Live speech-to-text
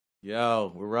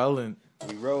Yo, we're rolling.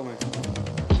 We rolling.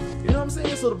 You know what I'm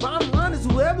saying? So the bottom line is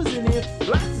whoever's in here,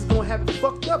 blacks is gonna have it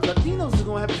fucked up. Latinos is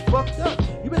gonna have it fucked up.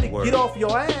 You better get off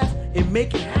your ass and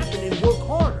make it happen and work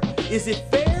harder. Is it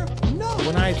fair? No.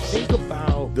 When I think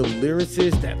about the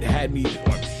lyricists that had me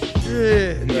going,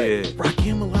 shit, like,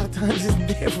 Rakim a lot of times isn't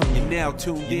there for me. You're now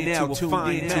tuned in to a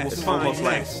fine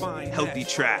healthy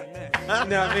trap. You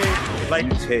know what I mean? Like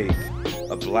you take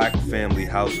a black family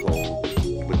household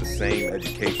with the same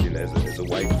education as a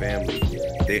white family,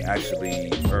 they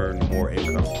actually earn more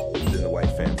income than the white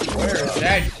family. Where is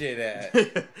that shit at?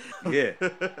 Yeah.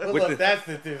 Look, that's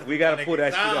the we gotta pull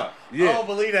that shit up. I don't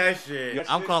believe that shit.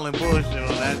 I'm calling bullshit on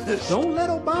that. Don't let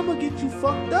Obama get you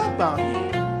fucked up out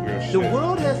here. The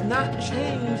world has not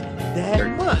changed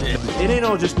that much. It ain't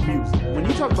all just the music. When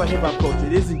you talk about hip hop culture,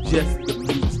 it isn't just the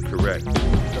music. Correct.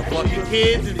 The fucking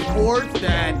kids in sports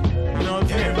that, you know what I'm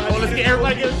saying? Oh, let's get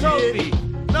everybody get a trophy.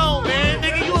 No, man,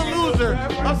 nigga, you a loser.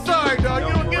 I'm sorry, dog.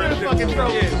 You don't get a fucking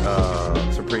trophy.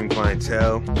 Supreme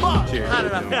clientele. Fuck. Cheers. How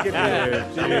did I forget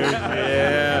that? Cheers.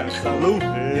 Yeah. Salute.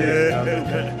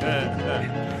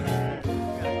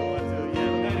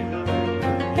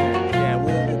 Yeah,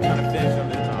 we'll kind of finish on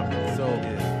this topic. So,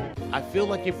 I feel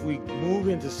like if we move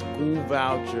into school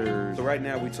vouchers. So right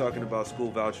now we're talking about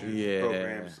school vouchers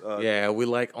programs. We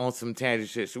like on some tangent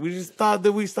shit. So we just thought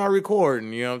that we start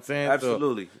recording. You know what I'm saying?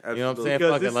 Absolutely. So, you know what I'm saying?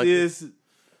 Because fucking this like is,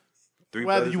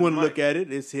 whether you want to look at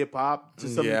it, it's hip hop to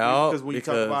some degree. Because when you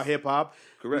talk about hip hop,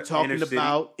 we're talking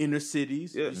about inner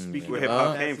cities. Yes. Speaking Where about hip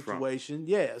hop that came from. situation.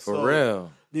 Yeah. for So,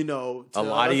 real. you know, A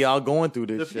lot of y'all going through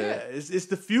this yeah, shit. it's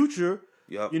the future.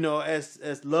 Yep. You know, as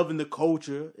loving the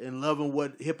culture and loving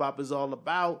what hip hop is all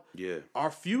about. Yeah. Our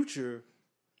future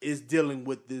is dealing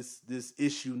with this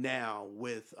issue now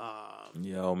with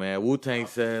Yo, man, Wu-Tang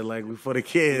said like we for the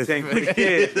kids. Wu-Tang for the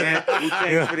kids, man.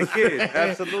 Wu-Tang for the kids.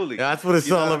 Absolutely. That's what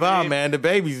it's all about, man. The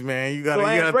babies, man. You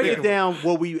gotta break think it down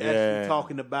what we actually Yeah.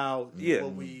 talking about. Yeah.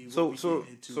 What we So getting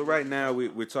into. so right now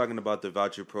we're talking about the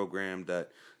voucher program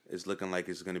that is looking like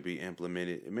it's going to be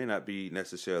implemented. It may not be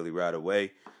necessarily right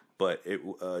away, but it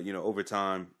over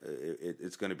time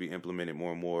it's going to be implemented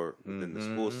more and more within the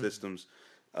school systems.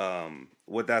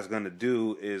 What that's going to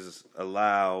do is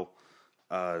allow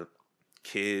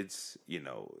kids,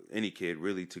 any kid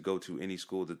really, to go to any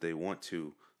school that they want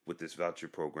to with this voucher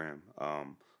program.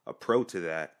 A pro to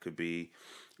that could be,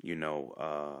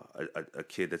 a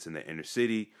kid that's in the inner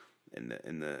city,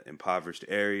 in the impoverished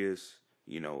areas.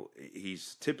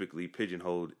 He's typically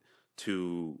pigeonholed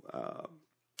to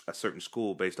a certain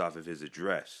school based off of his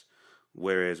address.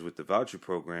 Whereas with the voucher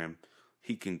program,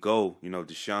 he can go,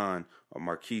 Deshaun or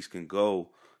Marquise can go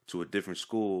to a different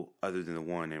school other than the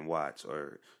one in Watts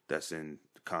or that's in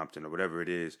Compton or whatever it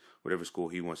is, whatever school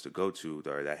he wants to go to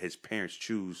or that his parents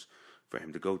choose for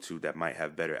him to go to that might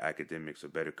have better academics or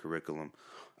better curriculum,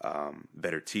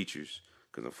 better teachers.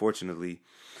 Because unfortunately,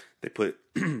 they put,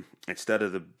 instead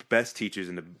of the best teachers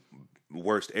in the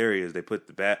worst areas, they put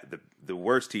the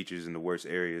worst teachers in the worst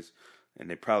areas, and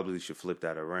they probably should flip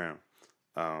that around.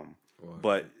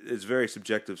 But it's a very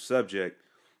subjective subject.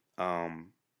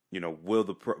 Will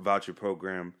the voucher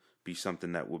program be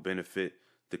something that will benefit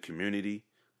the community?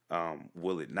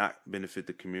 Will it not benefit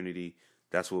the community?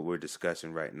 That's what we're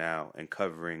discussing right now and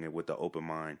covering it with the open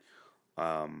mind,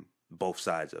 both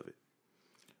sides of it.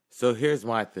 So here's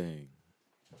my thing.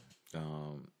 You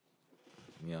know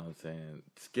what I'm saying?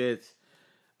 Skits.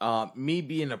 Me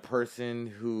being a person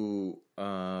who,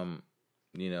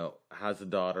 has a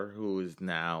daughter who is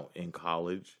now in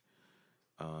college,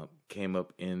 came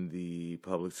up in the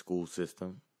public school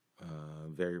system.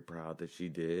 Very proud that she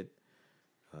did,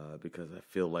 because I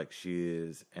feel like she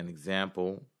is an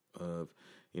example of,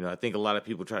 I think a lot of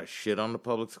people try to shit on the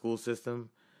public school system.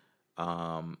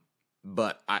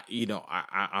 But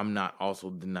I'm not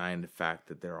also denying the fact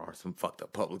that there are some fucked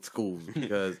up public schools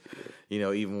because,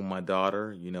 even with my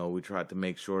daughter, we tried to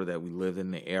make sure that we lived in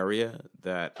the area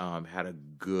that had a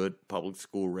good public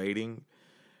school rating,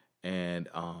 and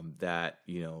that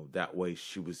that way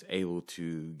she was able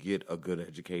to get a good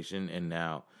education and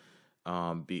now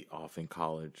be off in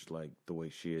college like the way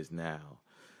she is now.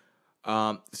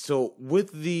 So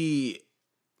with the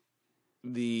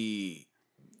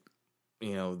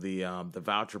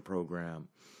voucher program,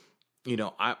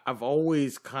 I've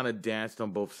always kind of danced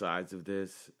on both sides of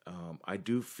this. I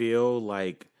do feel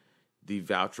like the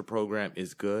voucher program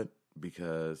is good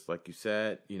because, like you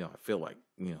said, I feel like,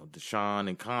 Deshaun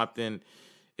in Compton,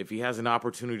 if he has an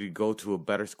opportunity to go to a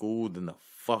better school than the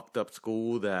fucked up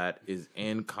school that is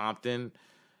in Compton,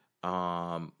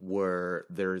 where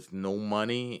there's no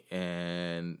money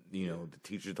and, the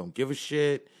teachers don't give a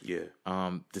shit. Yeah.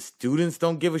 The students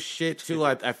don't give a shit too.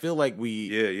 I feel like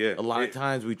a lot of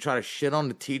times we try to shit on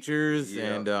the teachers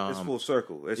and it's full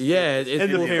circle. It's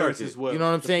and the parents as well. You know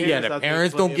what I'm saying? The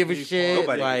parents don't give a shit.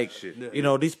 Nobody gives a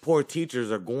shit. These poor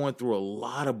teachers are going through a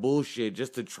lot of bullshit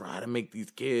just to try to make these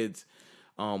kids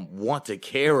want to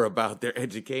care about their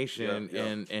education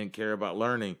and care about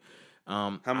learning.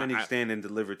 How many stand and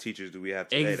deliver teachers do we have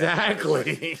today?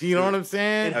 Exactly. You know what I'm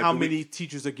saying? And how many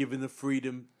teachers are given the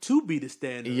freedom to be the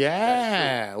standard?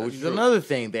 Yeah, which is another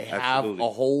thing. They have a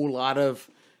whole lot of,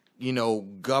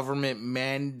 government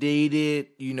mandated,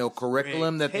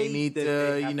 curriculum that they need to,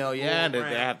 that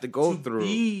they have to go through.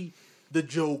 Be the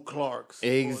Joe Clarks.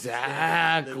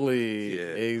 Exactly.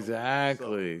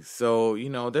 Exactly. So,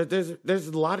 there's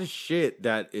a lot of shit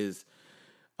that is,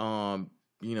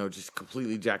 just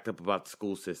completely jacked up about the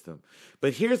school system.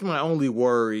 But here's my only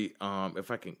worry,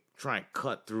 if I can try and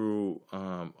cut through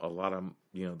a lot of,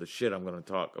 the shit I'm going to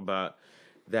talk about,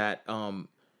 that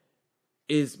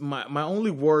is my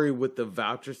only worry with the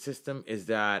voucher system is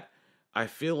that I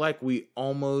feel like we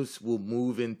almost will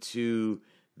move into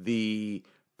the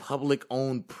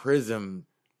public-owned prison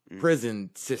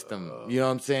system. You know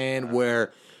what I'm saying?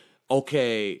 Where,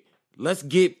 okay, let's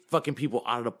get fucking people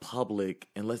out of the public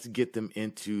and let's get them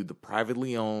into the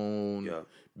privately owned,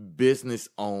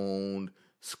 business-owned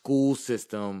school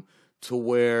system to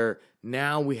where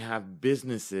now we have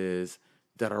businesses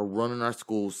that are running our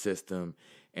school system.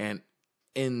 And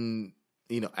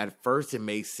at first it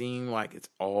may seem like it's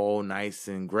all nice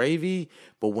and gravy,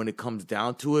 but when it comes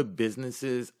down to it,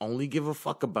 businesses only give a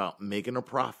fuck about making a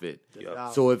profit.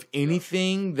 Yep. So if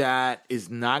anything that is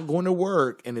not going to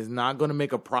work and is not going to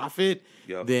make a profit,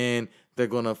 then they're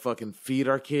going to fucking feed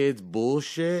our kids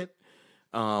bullshit,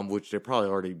 which they're probably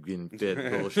already getting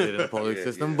fed bullshit in the public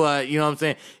system. But you know what I'm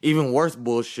saying? Even worse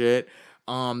bullshit.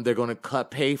 They're going to cut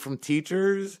pay from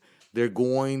teachers. They're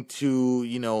going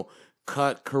to,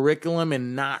 cut curriculum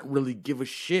and not really give a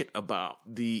shit about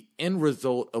the end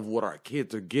result of what our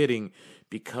kids are getting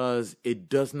because it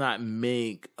does not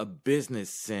make a business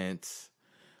sense,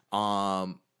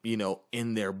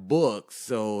 in their books.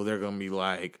 So they're going to be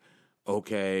like,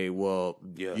 okay, well,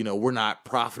 we're not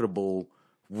profitable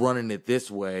running it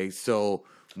this way. So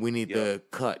we need to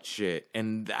cut shit.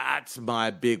 And that's my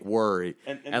big worry.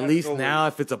 And at least now,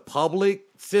 if it's a public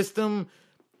system,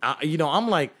 I'm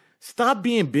like, stop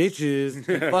being bitches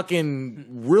and fucking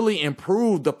really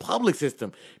improve the public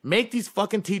system. Make these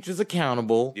fucking teachers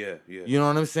accountable. Yeah. You know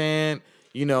what I'm saying?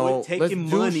 Quit taking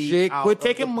money Quit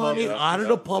taking money out of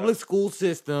the public school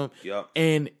system.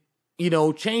 And,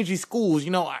 change these schools.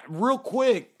 Real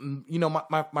quick,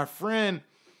 my friend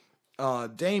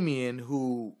Damien,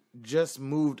 who just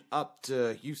moved up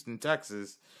to Houston,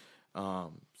 Texas.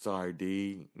 Sorry,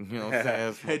 D. You know what I'm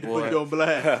saying? Hate to put you on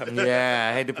blast. Yeah,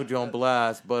 I hate to put you on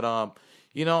blast. But, I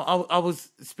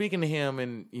was speaking to him,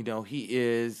 and, he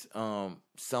is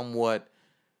somewhat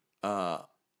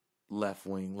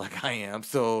left-wing like I am.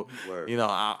 So,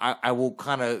 I will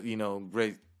kind of,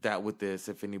 rate that with this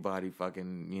if anybody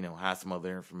fucking, has some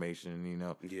other information,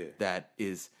 that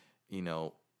is,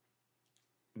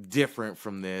 different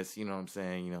from this. You know what I'm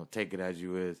saying? Take it as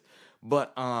you is.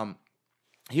 But,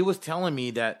 he was telling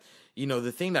me that,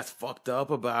 the thing that's fucked up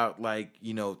about,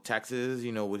 Texas,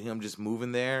 with him just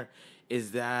moving there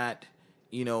is that,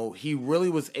 he really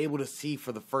was able to see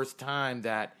for the first time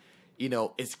that,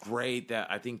 it's great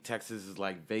that I think Texas is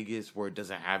like Vegas where it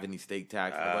doesn't have any state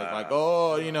tax. State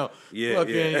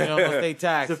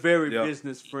tax. It's a very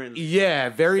business friendly. Yeah,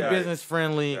 very business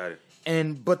friendly.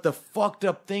 But the fucked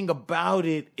up thing about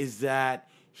it is that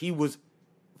he was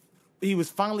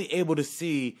finally able to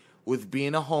see with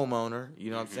being a homeowner,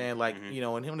 you know what I'm saying? Like, and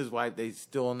him and his wife, they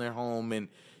still in their home and,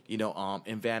 in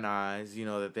Van Nuys,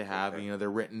 that they have, they're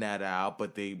renting that out,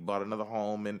 but they bought another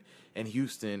home in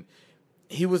Houston.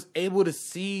 He was able to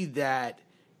see that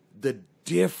the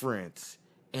difference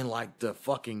in like the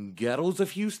fucking ghettos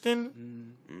of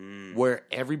Houston, where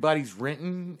everybody's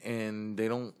renting and they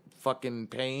don't fucking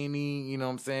pay any,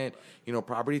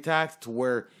 property tax, to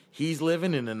where he's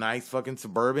living in a nice fucking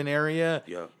suburban area.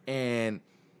 Yeah. And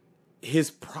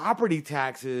his property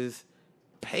taxes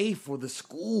pay for the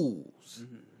schools.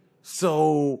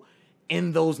 So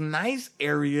in those nice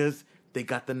areas, they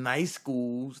got the nice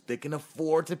schools. They can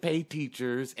afford to pay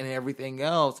teachers and everything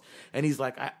else. And he's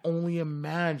like, I only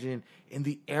imagine in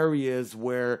the areas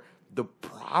where the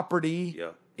property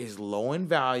is low in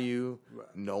value.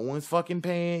 Right. No one's fucking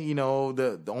paying,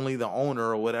 the only the owner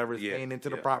or whatever is paying into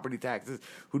the property taxes,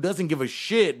 who doesn't give a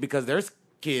shit because there's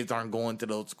kids aren't going to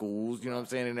those schools, you know what I'm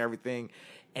saying, and everything.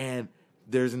 And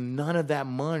there's none of that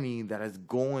money that is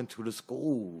going to the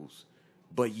schools.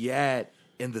 But yet,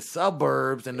 in the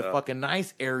suburbs and the fucking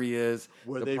nice areas,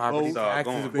 where the they property vote,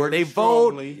 taxes, where they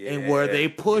vote, strongly. and where they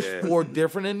push for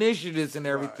different initiatives and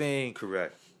everything.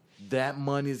 Correct. That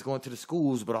money is going to the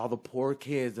schools, but all the poor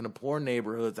kids in the poor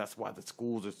neighborhoods, that's why the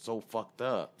schools are so fucked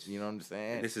up. You know what I'm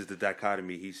saying? And this is the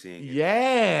dichotomy he's seeing.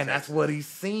 Yeah, and that's what he's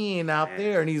seeing out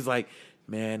there. And he's like,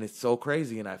 man, it's so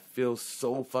crazy. And I feel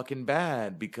so fucking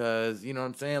bad because, you know what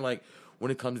I'm saying? Like, when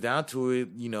it comes down to it,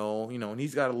 you know, and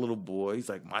he's got a little boy. He's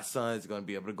like, my son is going to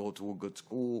be able to go to a good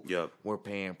school. Yep. We're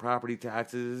paying property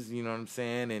taxes, you know what I'm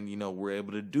saying? And, you know, we're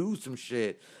able to do some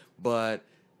shit. But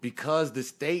because the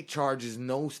state charges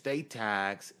no state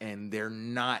tax and they're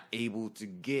not able to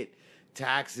get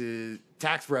tax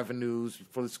revenues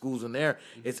for the schools in there,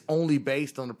 it's only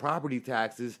based on the property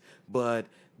taxes, but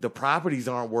the properties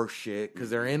aren't worth shit because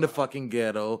they're in the fucking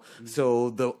ghetto. So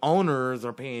the owners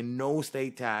are paying no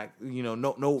state tax, you know,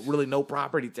 no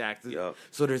property taxes. Yep.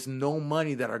 So there's no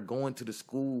money that are going to the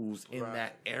schools in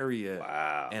that area.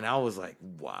 Wow. And I was like,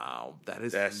 wow,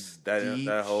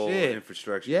 that whole shit.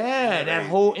 infrastructure. Yeah, that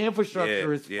whole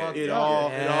infrastructure is fucked It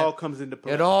up. all comes into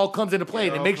play. It all comes into play.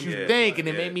 And it makes you into think, play. and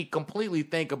it made me completely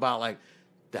think about, like,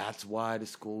 that's why the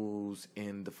schools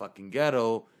in the fucking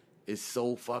ghetto is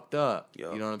so fucked up.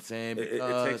 Yo. You know what I'm saying? It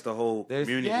takes the whole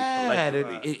community it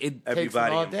collectively. takes it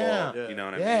Everybody all involved. down. You know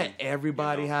what I Yeah, mean?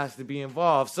 everybody has to be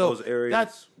involved. So Those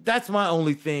areas. that's my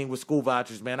only thing with school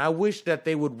vouchers, man. I wish that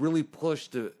they would really push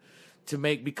to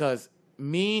make, because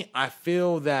I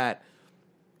feel that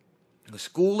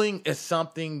schooling is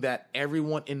something that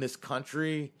everyone in this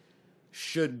country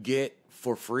should get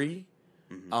for free.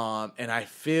 Mm-hmm. And I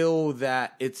feel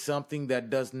that it's something that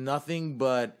does nothing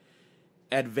but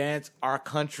advance our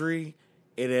country.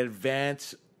 It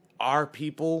advance our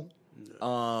people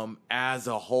as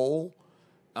a whole.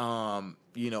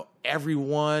 You know,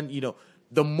 everyone, you know,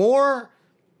 the more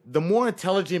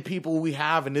intelligent people we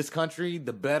have in this country,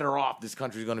 the better off this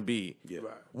country is going to be. Yeah.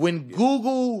 Right. When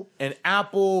Google and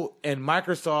Apple and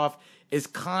Microsoft is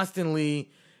constantly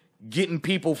getting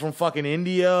people from fucking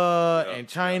India and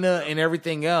China and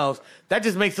everything else, that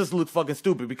just makes us look fucking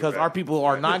stupid because our people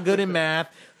are not good in math.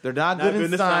 They're not good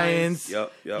in science.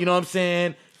 Yep. You know what I'm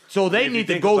saying? So they need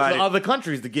to go to other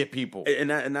countries to get people. And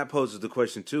that poses the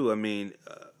question too. I mean,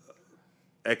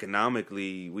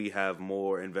 economically, we have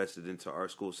more invested into our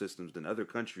school systems than other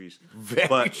countries.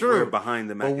 Very true. We're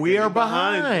behind them. But we are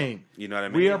behind. You know what I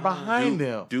mean? We are behind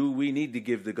them. Do we need to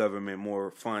give the government more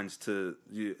funds to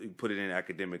put it in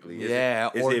academically? Is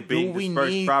or it being do we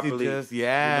dispersed need properly? to just, You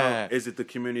know, is it the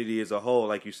community as a whole?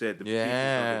 Like you said, the teachers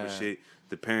don't give a shit.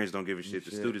 The parents don't give a shit.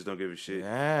 The students don't give a shit.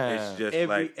 Yeah. It's just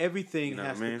everything you know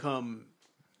has what I mean? to come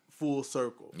full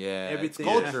circle. Yeah. Everything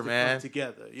It's culture, has to man. come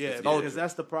together. Yeah, It's culture. because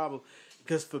that's the problem.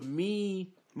 Because for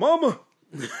me, Mama.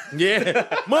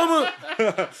 Yeah. Mama.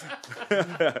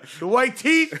 The white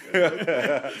teeth.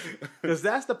 because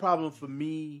that's the problem for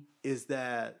me is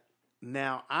that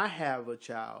now I have a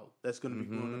child that's going to be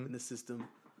growing up in the system.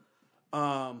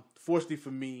 Fortunately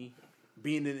for me,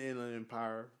 being in the Inland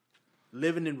Empire,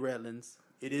 living in Redlands,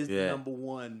 it is the number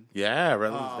one. Yeah,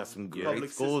 Redlands got some great public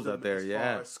schools system out there. as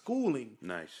Yeah. far as schooling.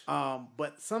 Nice.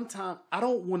 But sometimes I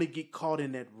don't want to get caught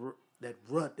in that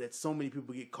rut that so many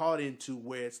people get caught into,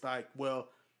 where it's like, well,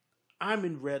 I'm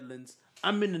in Redlands,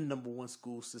 I'm in the number one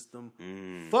school system.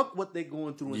 Fuck what they're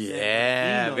going through.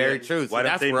 Yeah, very true. So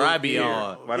that's where I be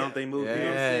on. Why don't they move here?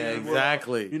 Yeah,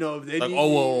 exactly. You know, if they like,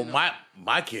 need,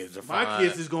 my kids are fine. my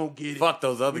kids is gonna get it. Fuck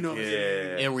those other You know what I'm kids.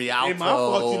 saying? In Rialto Ain't my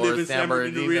fault you live or in San San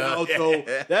Bernardino, Bernardino.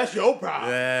 Rialto. That's your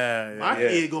problem. Yeah, My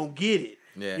kid gonna get it.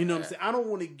 Yeah. You know what I'm saying? I don't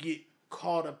want to get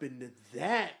caught up into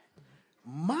that.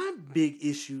 My big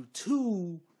issue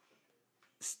too,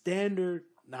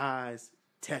 standardized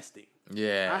testing.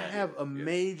 Yeah. I have a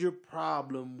major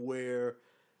problem where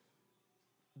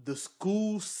the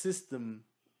school system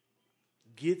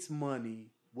gets money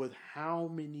with how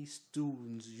many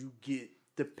students you get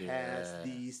to pass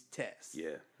these tests.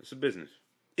 Yeah, it's a business.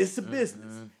 It's a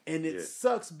business. And it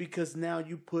sucks because now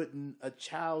you're putting a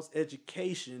child's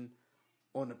education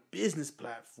on a business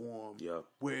platform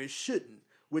where it shouldn't,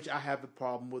 which I have a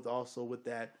problem with also with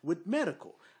that, with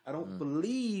medical. I don't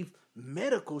believe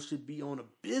medical should be on a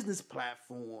business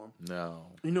platform. No.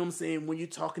 You know what I'm saying? When you're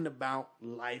talking about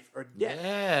life or death.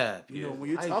 Yeah. You know, when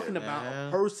you're talking about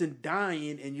a person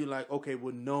dying and you're like, okay,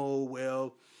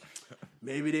 well,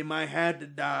 maybe they might have to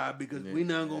die because we're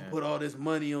not going to put all this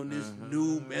money on this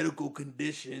new medical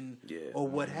condition or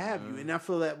what have you. And I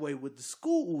feel that way with the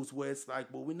schools where it's like,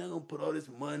 well, we're not going to put all this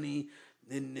money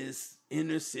in this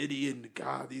inner city, and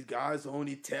God, these guys are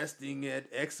only testing at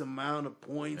X amount of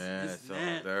points. Yeah, this so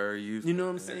and that. they're used. You know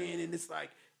what I'm saying? And it's like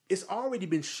it's already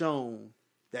been shown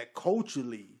that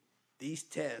culturally these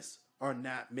tests are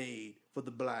not made for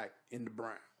the black and the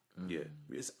brown. Yeah.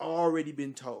 It's already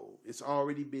been told. It's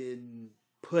already been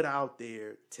put out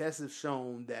there. Tests have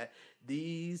shown that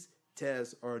these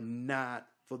tests are not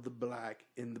for the black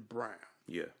and the brown.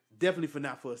 Yeah. Definitely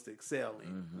not for us to excel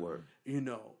in. Word. You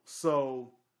know,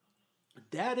 so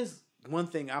that is one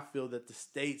thing I feel that the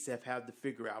states have had to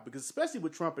figure out, because especially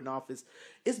with Trump in office,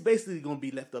 it's basically going to be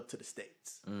left up to the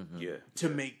states Yeah. to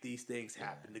make these things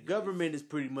happen. The government is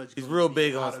pretty much He's gonna real be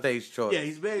big out on of- states choice. Yeah,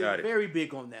 he's very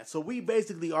big on that. So we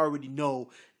basically already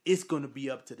know it's going to be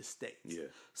up to the states. Yeah.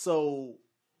 So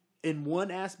in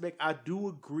one aspect, I do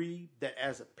agree that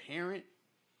as a parent,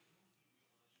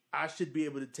 I should be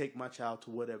able to take my child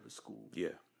to whatever school. Yeah.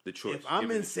 The choice. If I'm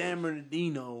Given in the San choice.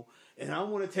 Bernardino and I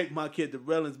want to take my kid to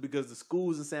Redlands because the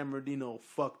schools in San Bernardino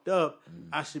fucked up,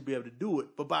 I should be able to do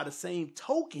it. But by the same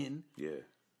token, Yeah.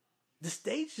 the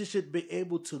states just should be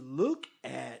able to look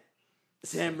at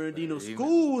San Bernardino Bernardino.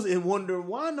 schools and wonder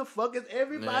why in the fuck is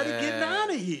everybody getting out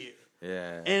of here?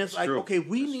 Yeah. And it's like, true. okay,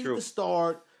 we That's need true. to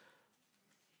start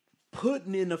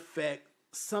putting in effect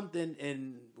something,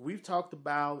 and we've talked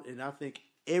about, and I think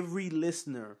every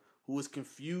listener who is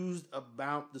confused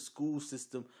about the school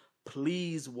system,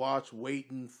 please watch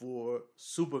Waiting for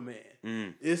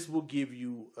Superman. This will give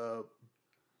you a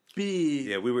big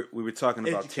Yeah, we were talking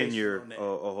about education tenure on a that.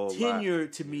 whole lot. Tenure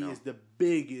to me is the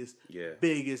biggest Yeah.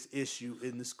 issue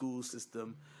in the school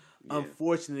system.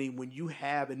 Unfortunately, when you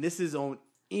have, and this is on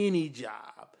any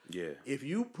job, Yeah. if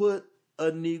you put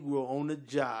a Negro on a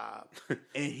job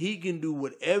and he can do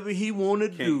whatever he want to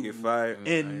Can't do get fired.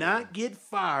 and not get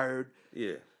fired,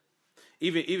 Yeah.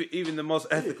 Even the most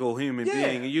ethical human Yeah.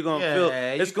 being, and you're gonna Yeah, feel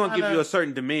you it's gonna give kinda- you a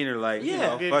certain demeanor, like Yeah. you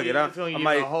know, Give fuck you- it, it's gonna I give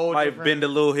you a whole might different- bend a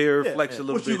little here, Yeah. flex a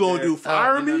little What bit. you gonna there. do,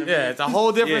 fire me? Yeah, it's a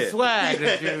whole different Yeah. swag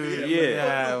that you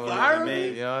Yeah. with Fire it, me?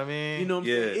 You know what I mean? you know what I'm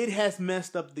Yeah. saying? It has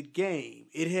messed up the game.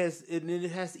 It has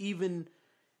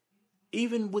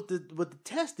even with the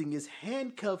testing, is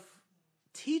handcuff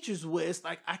teachers where it's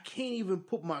like I can't even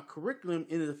put my curriculum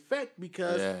in effect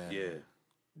because Yeah.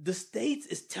 the states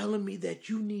is telling me that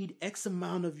you need X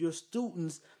amount of your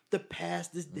students to pass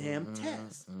this damn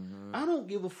test. I don't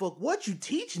give a fuck what you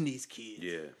teaching these kids.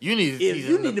 Yeah. You need to If teach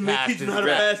you them need to pass teach them this how to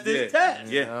rap. pass this Yeah.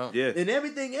 test. Yeah. Yeah. And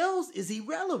everything else is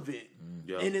irrelevant.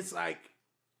 Yeah. And it's like,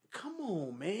 come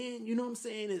on, man. You know what I'm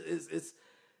saying?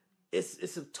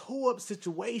 It's a tore up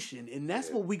situation. And that's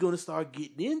what we're gonna start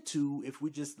getting into if we're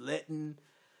just letting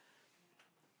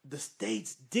the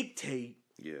states dictate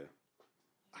Yeah.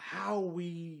 how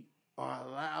we are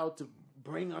allowed to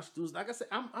bring our students. Like I said,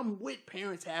 I'm with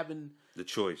parents having The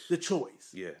choice. the choice.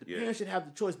 Yeah, The yeah. parents should have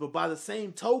the choice. But by the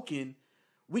same token,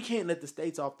 we can't let the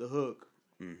states off the hook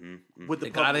with the They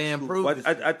gotta public school improve But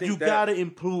system. I think you that- gotta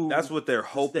improve. That's what they're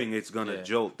hoping states. it's gonna Yeah.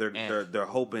 jolt. They're And- they're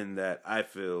hoping that I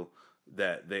feel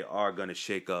that they are gonna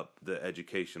shake up the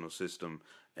educational system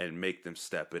and make them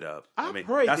step it up. I mean,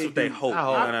 pray that's they what they do. hope. I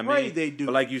You know what I pray mean? they do.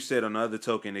 But like you said, on the other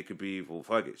token, it could be, well,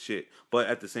 fuck it, shit. But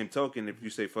at the same token, if you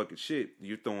say fuck it, shit,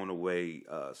 you're throwing away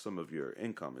some of your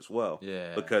income as well.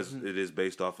 Yeah. Because it is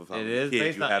based off of how It many is kids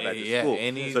based you on- have at the yeah, school.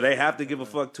 any- So they have to give a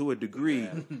fuck to a degree.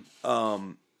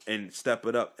 And step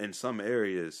it up in some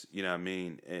areas, you know what I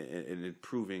mean, and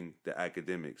improving the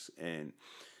academics. And,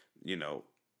 you know,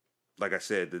 like I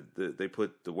said, they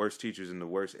put the worst teachers in the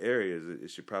worst areas. It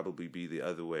should probably be the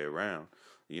other way around,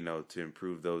 you know, to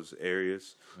improve those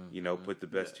areas, you know, put the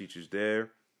best teachers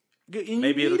there. And you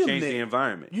Maybe it'll need 'em change the there.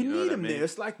 environment. You know need what I them mean? there.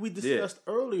 It's like we discussed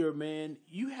earlier, man.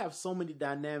 You have so many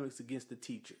dynamics against the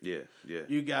teacher. Yeah, yeah.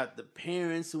 You got the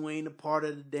parents who ain't a part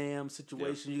of the damn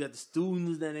situation. You got the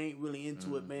students that ain't really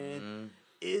into it, man.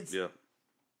 It's Yeah,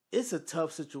 it's a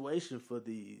tough situation for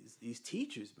these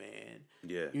teachers, man.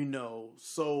 yeah. You know,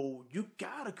 so you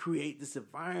gotta create this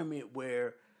environment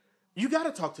where you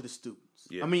gotta talk to the students.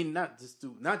 Yeah. I mean, not just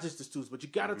the students, but you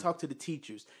gotta talk to the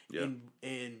teachers Yeah.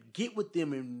 and get with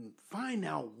them and find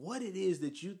out what it is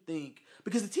that you think,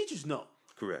 because the teachers know.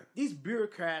 Correct. These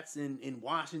bureaucrats in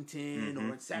Washington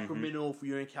or in Sacramento, if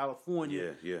you're in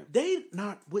California, Yeah, yeah. they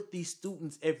not with these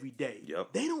students every day.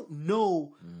 Yep. They don't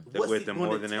know They're what's with it them gonna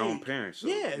more than their own take. parents. So,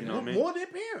 Yeah, you know what I mean? more than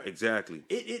parents. Exactly.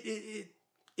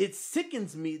 It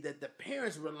sickens me that the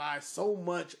parents rely so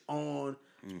much on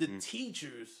the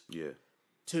teachers Yeah,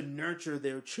 to nurture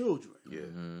their children.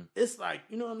 yeah. It's like,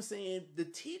 you know what I'm saying? The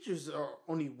teachers are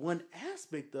only one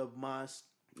aspect of my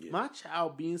my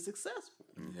child being successful.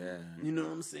 Yeah. You know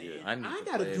what I'm saying? Yeah. I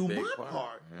got to do my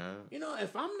part. Yeah. You know,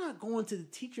 if I'm not going to the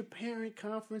teacher-parent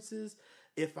conferences,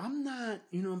 if I'm not,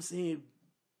 you know what I'm saying,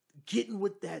 getting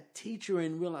with that teacher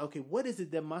and realize, okay, what is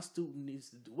it that my student needs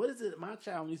to do? What is it that my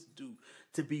child needs to do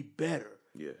to be better?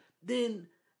 Yeah. Then,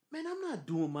 man, I'm not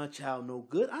doing my child no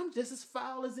good. I'm just as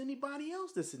foul as anybody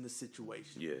else that's in the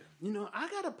situation. Yeah. You know, I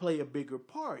got to play a bigger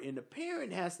part. And the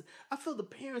parent has to, I feel the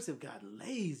parents have gotten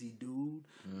lazy, dude.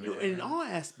 Yeah. You know, in all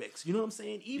aspects. You know what I'm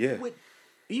saying?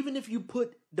 Even if you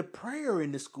put the prayer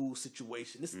in the school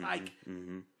situation, it's like,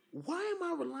 why am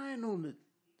I relying on the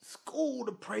school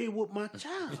to pray with my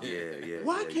child?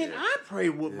 Why can't I pray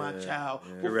with my child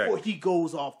before he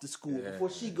goes off to school,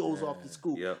 before she goes off to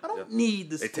school? I don't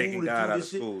need the school to do this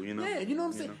shit. School, you know? Yeah, you know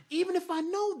what I'm saying? Even if I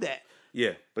know that.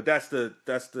 Yeah, but that's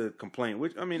the complaint.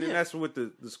 Which I mean, and that's what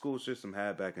the school system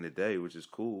had back in the day, which is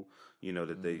cool. You know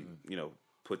that they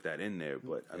put that in there,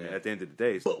 but I mean, at the end of the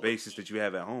day, it's the basis that you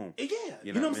have at home. Yeah,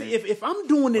 you know what I'm saying. If I'm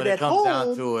doing it at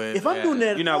home, if I'm doing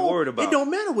that, you're not worried about. It don't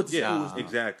matter what the school is doing.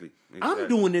 Exactly. I'm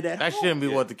doing it at home. That shouldn't be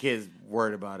what the kids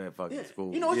worried about at fucking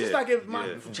school. You know, it's just like if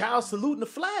my child saluting the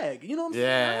flag. You know what I'm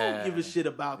saying? I don't give a shit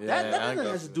about that. That doesn't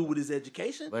have to do with his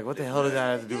education. Like, what the hell does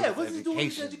that have to do with his what's it do with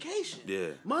his education? Yeah.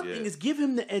 My thing is give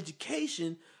him the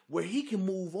education where he can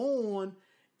move on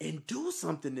and do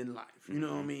something in life. You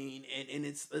know what I mean? And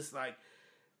it's like,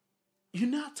 you're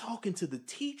not talking to the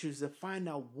teachers to find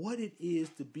out what it is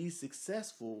to be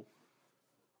successful,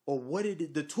 or what it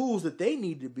is, the tools that they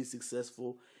need to be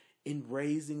successful in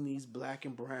raising these black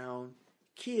and brown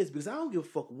kids. Because I don't give a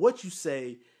fuck what you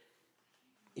say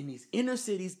in these inner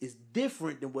cities is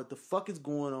different than what the fuck is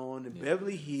going on in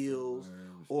Beverly Hills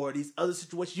or these other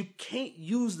situations. You can't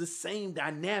use the same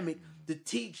dynamic to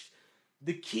teach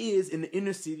the kids in the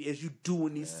inner city as you do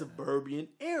in these suburban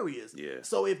areas. Yeah.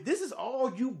 So if this is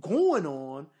all you going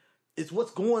on, it's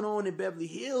what's going on in Beverly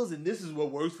Hills, and this is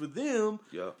what works for them.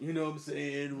 Yep. You know what I'm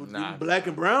saying? Black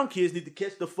and brown kids need to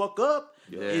catch the fuck up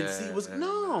and see what's...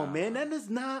 man, that is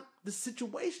not the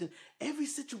situation. Every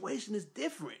situation is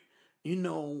different. You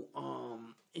know,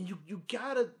 and you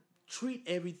gotta treat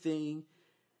everything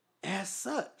as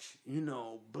such. You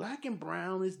know, black and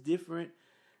brown is different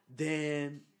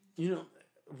than... You know,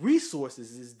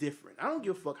 resources is different. I don't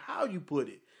give a fuck how you put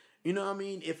it. You know what I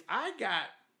mean?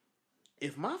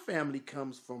 If my family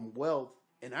comes from wealth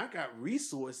and I got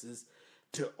resources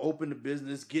to open a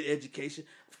business, get education,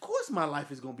 of course my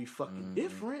life is going to be fucking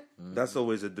different. That's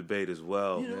always a debate as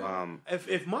well. You know,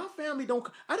 if my family don't...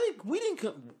 we didn't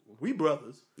come... We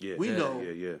brothers. Yeah. We know.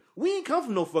 Yeah. We ain't come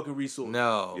from no fucking resources.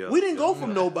 No. Yeah. We didn't go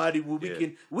from nobody where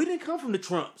we didn't come from the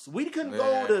Trumps. We couldn't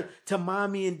go to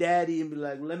mommy and daddy and be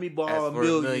like, let me borrow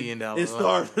 $1 million and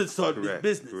start this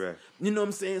business. Correct. You know what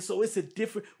I'm saying? So it's a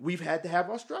different... We've had to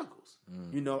have our struggles.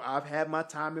 You know, I've had my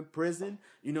time in prison.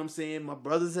 You know what I'm saying? My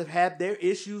brothers have had their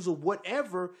issues or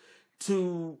whatever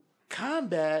to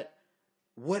combat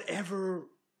whatever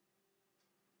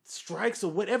strikes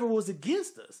or whatever was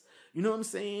against us. You know what I'm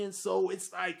saying? So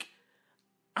it's like,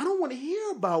 I don't want to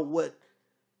hear about what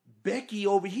Becky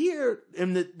over here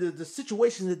and the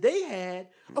situation that they had.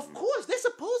 Of course, they're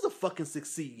supposed to fucking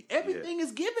succeed. Everything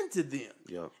is given to them.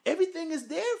 Yeah. Everything is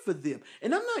there for them.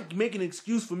 And I'm not making an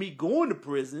excuse for me going to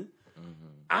prison.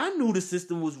 I knew the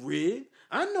system was rigged.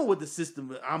 I know what the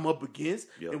system I'm up against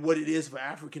and what it is for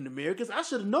African Americans. I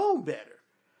should have known better.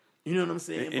 You know what I'm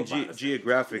saying? And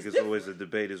geographic is always a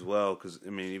debate as well, because, I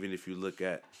mean, even if you look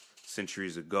at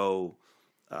centuries ago,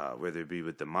 whether it be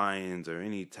with the Mayans or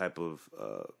any type of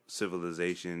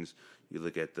civilizations, you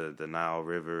look at the Nile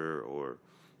River or,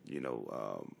 you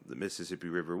know, the Mississippi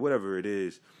River, whatever it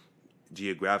is,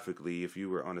 geographically, if you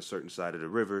were on a certain side of the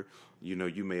river, you know,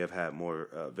 you may have had more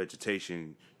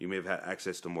vegetation, you may have had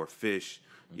access to more fish,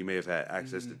 you may have had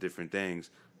access to different things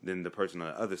than the person on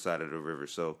the other side of the river.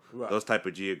 So those type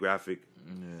of geographic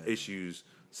issues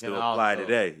still apply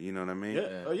today. You know what I mean?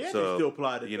 So, they still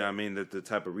apply today. You know what I mean? The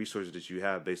type of resources that you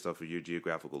have based off of your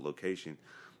geographical location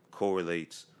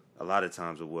correlates a lot of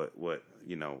times with what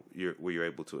you know, where you're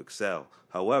able to excel.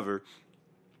 However,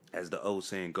 as the old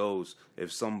saying goes,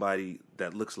 if somebody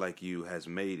that looks like you has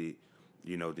made it,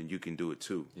 you know, then you can do it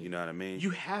too. You know what I mean?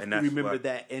 You have to remember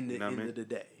that in the end of the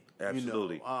day.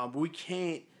 Absolutely. You know, we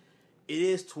can't... It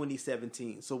is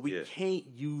 2017, so we can't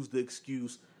use the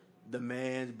excuse, the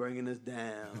man's bringing us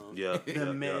down.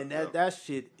 That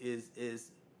shit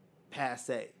is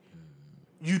passe.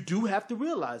 You do have to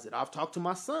realize it. I've talked to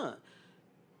my son.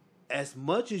 As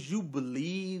much as you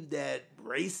believe that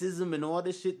racism and all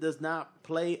this shit does not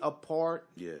play a part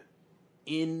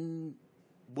in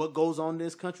what goes on in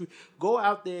this country, go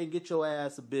out there and get your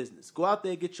ass a business. Go out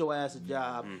there and get your ass a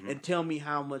job and tell me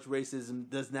how much racism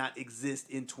does not exist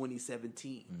in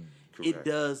 2017. It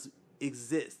does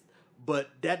exist. But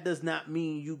that does not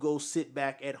mean you go sit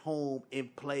back at home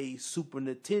and play Super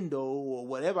Nintendo or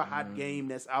whatever hot game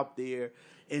that's out there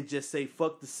and just say,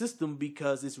 fuck the system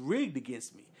because it's rigged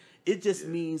against me. It just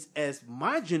means, as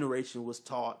my generation was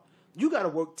taught, you got to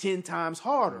work 10 times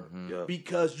harder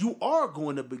because you are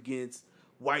going up against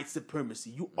white supremacy.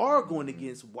 You are going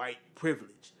against white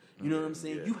privilege. You know what I'm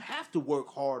saying? You have to work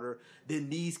harder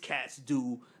than these cats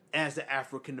do as an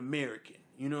African American.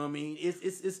 You know what I mean?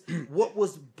 It's what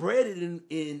was bred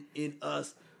in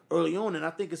us early on, and I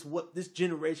think it's what this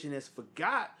generation has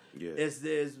forgot. As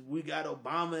we got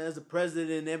Obama as a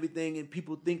president and everything, and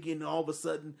people thinking all of a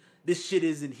sudden this shit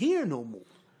isn't here no more.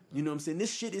 You know what I'm saying?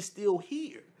 This shit is still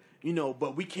here. You know,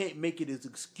 but we can't make it as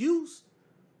an excuse.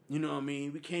 You know what I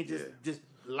mean? We can't just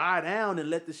lie down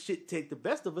and let the shit take the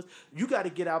best of us. You got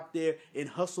to get out there and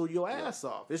hustle your ass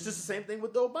off. It's just the same thing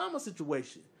with the Obama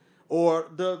situation. Or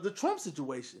the Trump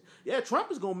situation. Yeah,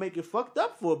 Trump is going to make it fucked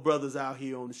up for brothers out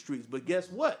here on the streets. But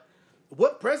guess what?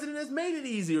 What president has made it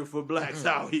easier for blacks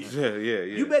out here? Yeah.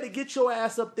 You better get your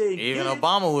ass up there. And even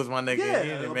Obama was my nigga.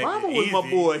 Yeah, Obama was my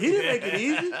boy. He didn't make it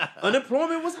easy.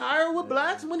 Unemployment was higher with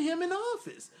blacks when him in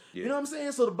office. You know what I'm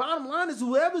saying? So the bottom line is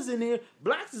whoever's in here,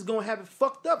 blacks is going to have it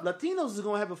fucked up. Latinos is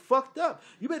going to have it fucked up.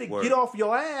 You better get off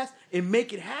your ass and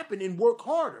make it happen and work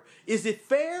harder. Is it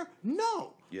fair?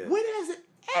 No. When has it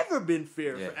ever been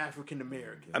fair for African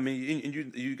Americans? I mean,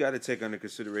 and you got to take under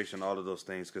consideration all of those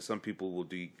things, because some people will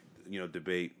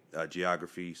debate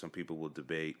geography. Some people will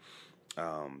debate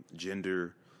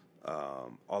gender,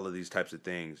 all of these types of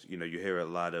things. You know, you hear a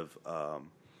lot of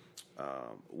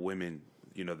women.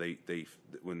 You know, they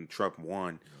when Trump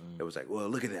won, it was like, well,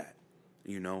 look at that.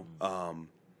 You know,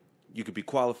 you could be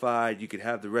qualified, you could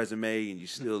have the resume, and you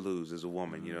still lose as a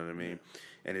woman. You know what I mean?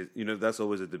 And that's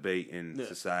always a debate in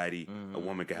society. A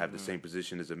woman can have the same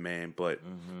position as a man, but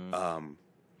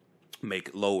make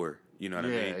it lower. You know what I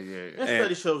mean? That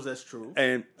study shows that's true.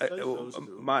 And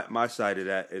my side of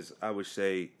that is, I would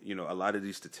say, you know, a lot of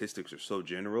these statistics are so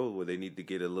general where they need to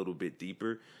get a little bit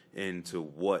deeper into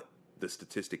what the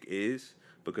statistic is.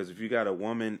 Because if you got a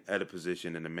woman at a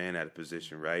position and a man at a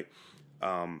position, right?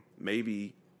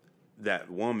 Maybe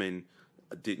that woman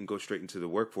didn't go straight into the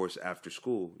workforce after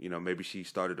school. You know, maybe she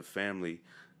started a family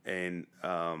and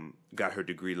got her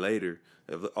degree later.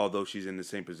 Although she's in the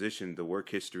same position, the work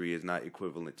history is not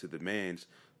equivalent to the man's,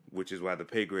 which is why the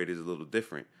pay grade is a little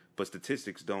different. But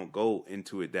statistics don't go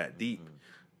into it that deep,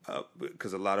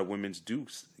 because a lot of women do,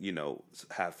 you know,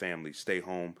 have families, stay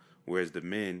home, whereas the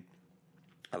men,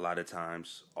 a lot of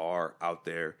times, are out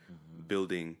there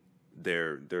building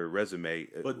their resume.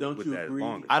 But don't you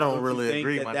agree? I don't really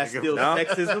agree. That's still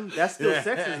sexism. That's still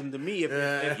sexism to me.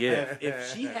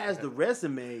 If she has the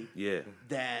resume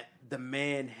that the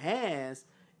man has,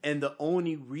 and the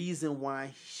only reason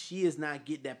why she is not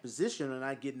getting that position or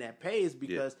not getting that pay is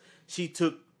because she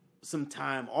took some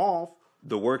time off.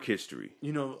 The work history,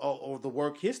 you know, or the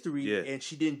work history, and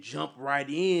she didn't jump right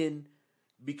in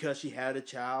because she had a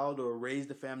child or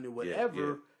raised a family,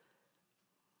 whatever.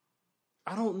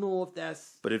 I don't know if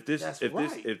that's. But if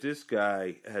this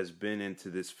guy has been into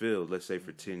this field, let's say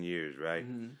for 10 years, right?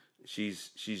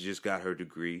 She's just got her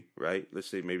degree, right? Let's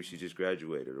say maybe she just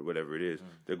graduated or whatever it is.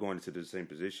 They're going into the same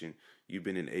position. You've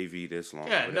been in AV this long.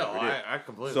 Yeah, no, I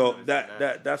completely. So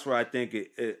that's where I think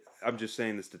I'm just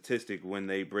saying the statistic, when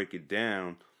they break it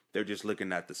down, they're just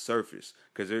looking at the surface,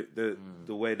 because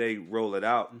the way they roll it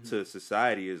out to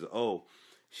society is, oh,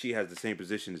 she has the same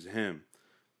position as him.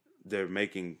 They're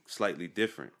making slightly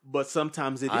different. But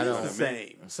sometimes it is the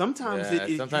same. Sometimes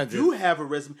you do have a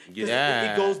resume.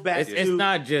 It goes back to... It's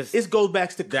not just... It goes back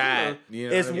to color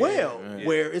as well, Yeah.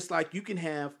 where it's like you can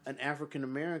have an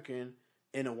African-American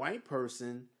and a white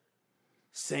person,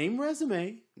 same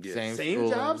resume, same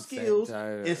job skills,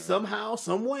 and somehow,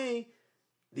 some way,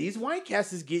 these white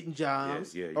cats is getting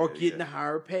jobs or getting a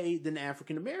higher pay than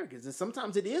African-Americans. And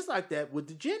sometimes it is like that with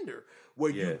the gender,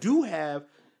 where you do have...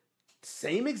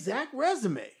 Same exact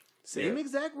resume,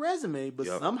 but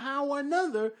somehow or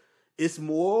another, it's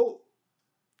more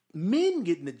men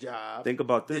getting the job. Think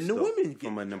about this, than the women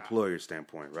from an employer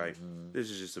standpoint, right? This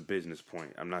is just a business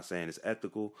point. I'm not saying it's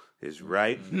ethical, it's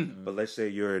right, but let's say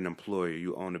you're an employer,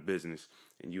 you own a business,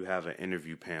 and you have an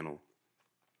interview panel,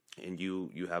 and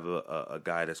you have a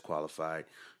guy that's qualified,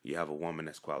 you have a woman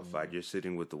that's qualified. You're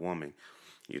sitting with the woman,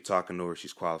 you're talking to her,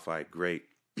 she's qualified, great.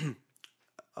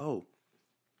 Oh.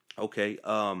 Okay,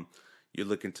 you're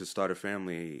looking to start a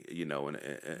family, you know,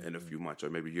 in a few months, or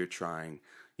maybe you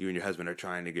and your husband are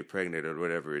trying to get pregnant or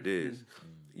whatever it is,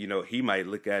 you know, he might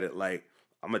look at it like,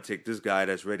 I'm going to take this guy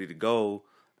that's ready to go.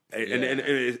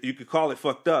 And you could call it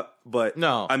fucked up, but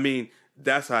no, I mean,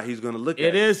 that's how he's going to look at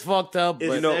it. It is fucked up,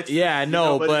 but but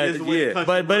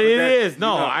it is.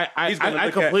 No, I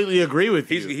completely agree with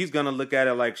you. He's going to look at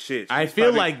it like shit. I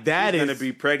feel like that is going to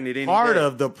be pregnant any part day.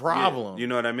 of the problem. Yeah. You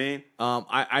know what I mean?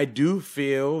 I do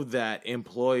fil that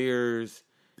employers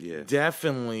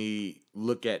definitely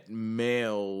look at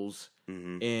males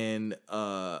in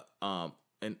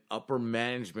an upper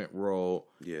management role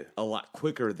a lot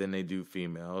quicker than they do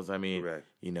females. I mean,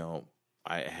 you know,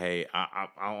 I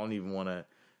don't even want to,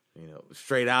 you know,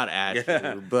 straight out at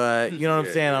you, but you know what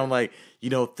I'm saying? I'm like, you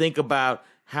know, think about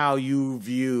how you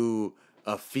view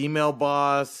a female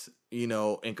boss, you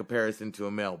know, in comparison to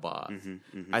a male boss.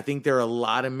 I think there are a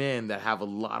lot of men that have a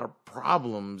lot of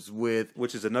problems with,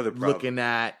 which is another problem, looking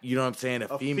at, you know what I'm saying,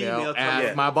 a female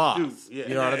as my boss. You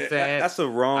know what I'm saying? That's a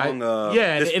wrong.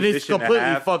 And it's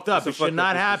completely fucked up. It should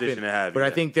not happen. But I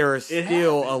think there are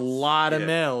still a lot of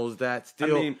males that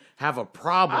still have a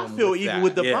problem. I feel with even that.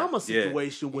 with the Obama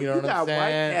situation, where you got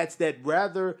white cats that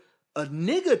rather a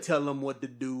nigga tell them what to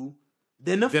do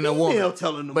than a female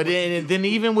telling them. But then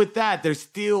even with that, there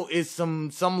still is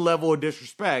some level of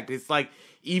disrespect. It's like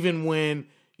even when,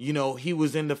 you know, he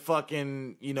was in the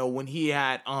fucking, you know, when he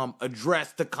had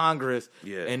addressed the Congress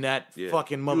and that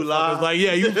fucking motherfucker was like,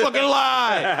 you fucking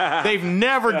lie. They've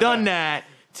never done that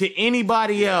to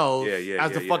anybody else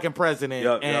as the fucking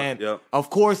president. Of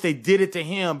course they did it to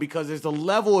him because there's a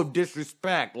level of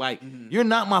disrespect. Like, you're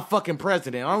not my fucking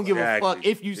president. I don't give a fuck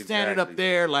if you stand it up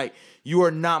there. Like, you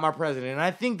are not my president. And I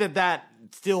think that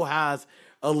still has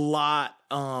a lot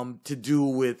to do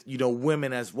with, you know,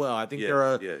 women as well. I think there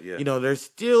are, you know, there's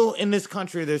still in this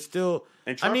country, there's still.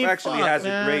 And Trump actually has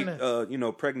a great, you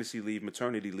know, pregnancy leave,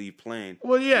 maternity leave plan.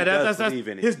 Well, yeah, that's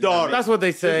his daughter. That's what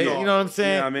they say. You know what I'm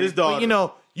saying? Yeah, I mean, his daughter. But, you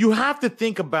know, you have to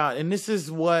think about, and this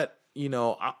is what, you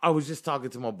know, I was just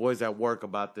talking to my boys at work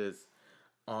about this.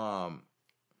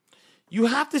 You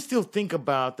have to still think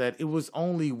about that it was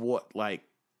only like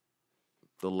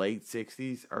the late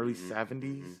 60s, early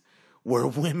 70s, where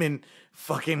women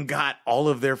fucking got all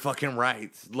of their fucking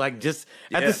rights. Like, just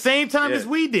at the same time as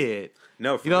we did.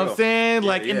 No, for you know real. what I'm saying?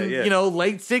 Like you know,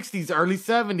 late 60s, early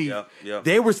 70s,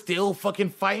 they were still fucking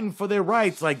fighting for their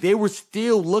rights. Like, they were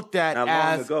still looked at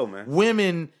as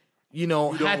women, you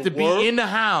know, had to be in the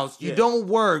house. You don't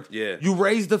work. You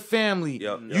raised a family.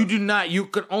 You do not. You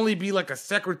could only be like a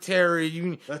secretary.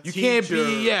 You can't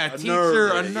be a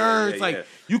teacher, a nurse. Like,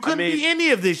 you couldn't be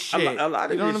any of this shit. A lot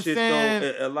of this shit,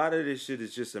 though. A lot of this shit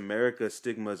is just America's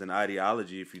stigmas and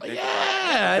ideology. If you think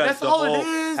about it, that's all it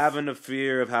is. Having the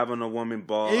fear of having a woman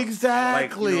boss.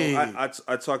 Exactly. Like, you know,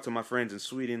 I talk to my friends in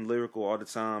Sweden, lyrical all the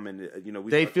time, and you know,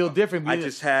 they feel different.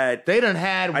 They done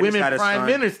had women prime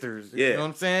ministers. You know what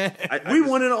I'm saying? We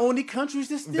one of the only countries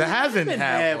that still hasn't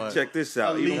had one. Check this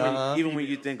out. Even when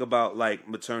you think about like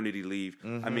maternity leave,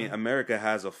 I mean, America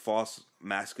has a false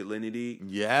masculinity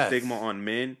stigma on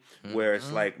men, where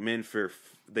it's like men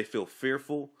feel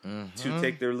fearful to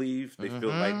take their leave. They feel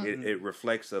like it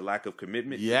reflects a lack of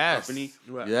commitment to the company.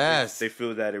 They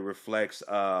feel that it reflects,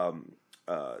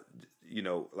 you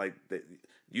know, like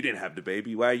you didn't have the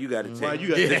baby. Why you got to take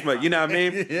this much? You know what I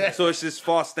mean? So it's this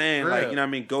false thing. Like, you know what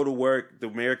I mean? Go to work, the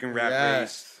American rat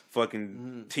race,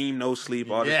 fucking team no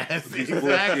sleep, all this bullshit.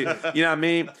 You know what I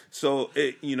mean? So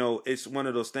you know, it's one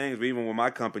of those things where even with my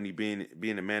company being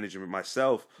a manager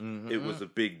myself, it was a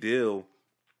big deal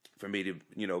for me to,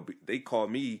 you know, they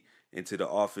called me into the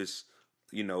office,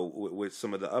 you know, with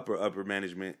some of the upper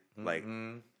management, like,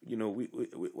 you know, we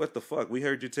what the fuck? We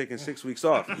heard you're taking 6 weeks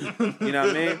off. You know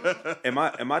what I mean?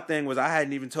 And my thing was, I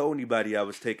hadn't even told anybody I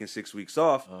was taking 6 weeks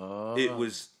off. It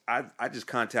was I just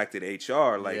contacted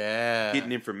HR, like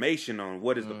getting information on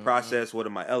what is the process, what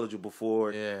am I eligible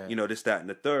for, you know, this, that, and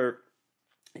the third.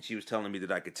 And she was telling me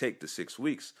that I could take the 6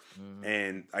 weeks.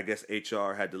 And I guess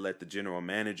HR had to let the general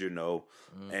manager know.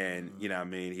 And, you know what I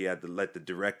mean, he had to let the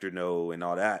director know and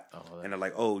all that. And they're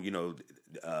like, oh, you know,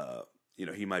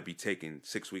 he might be taking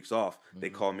 6 weeks off. They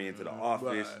called me into the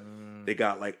office. They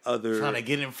got like other trying to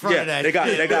get in front of that. They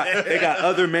got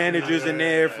other managers in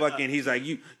there. Fucking, he's like,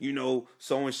 you know,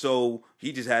 so and so.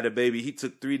 He just had a baby. He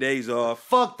took 3 days off.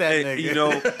 Fuck that and, nigga. You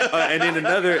know, and then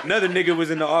another nigga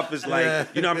was in the office like,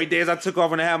 you know how many days I took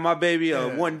off when I had my baby?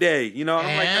 1 day. You know,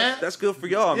 I'm like, that's good for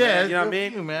y'all, man. You know what I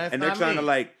mean? You, man. And they're trying to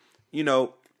like, you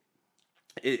know,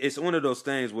 it's one of those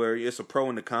things where it's a pro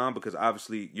and a con, because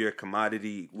obviously you're a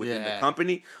commodity within the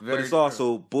company, but it's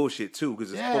also bullshit too,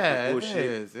 because it's corporate bullshit. It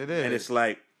is. And it's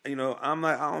like, You know, I'm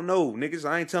like, I don't know, niggas.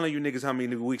 I ain't telling you niggas how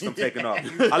many weeks I'm taking off.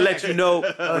 I'll let you know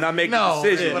when I make the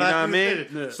decision. You know what I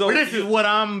mean? So this is what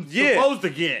I'm supposed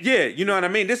to get. Yeah, you know what I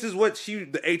mean? This is what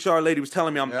the HR lady was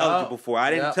telling me I'm eligible for.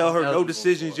 I didn't tell her no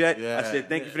decisions yet. I said,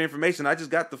 thank you for the information. I just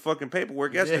got the fucking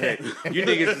paperwork yesterday. You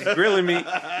niggas is grilling me.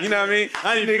 You know what I mean?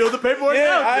 I didn't fill the paperwork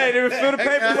out. I didn't even fill the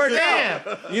paperwork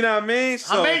out. You know what I mean?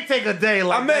 So I may take a day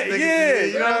like that.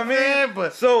 You know what I mean?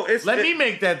 But so let me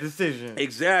make that decision.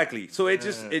 Exactly. So it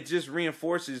just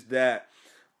reinforces that,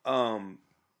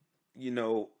 you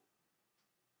know,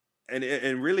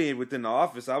 and really within the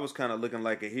office, I was kind of looking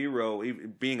like a hero,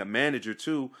 even being a manager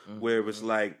too, where it was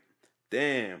like,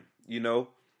 damn, you know,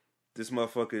 this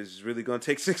motherfucker is really gonna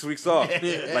take 6 weeks off.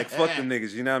 Like, fuck them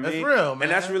niggas, you know what I mean? That's real, man.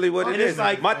 And that's really what it is.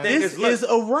 Like, my thing this is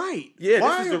a right. Yeah,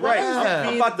 Why this is a right.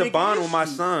 I'm about to big bond with my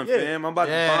issue? son, fam. I'm about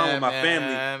to bond with my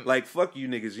family. Like, fuck you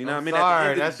niggas, you know what I mean? Sorry, at the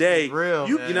end that's of the day, real,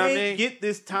 You man. can't know what I mean? get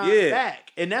this time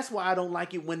back. And that's why I don't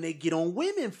like it when they get on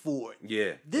women for it.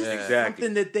 Yeah, This is exactly.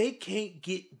 something that they can't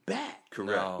get back.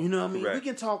 Correct. No. You know what I mean? Correct. We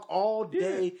can talk all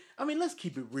day. I mean, let's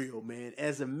keep it real, man.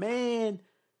 As a man,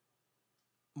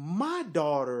 my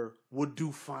daughter would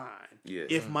do fine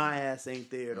if my ass ain't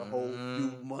there the whole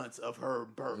few months of her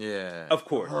birth. Yeah. Of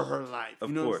course. Her life. Of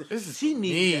you know course. what I'm saying? This is She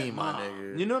needs me, that my mom.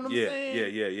 nigga. You know what I'm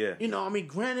saying? Yeah. You know, I mean,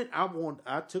 granted,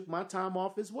 I took my time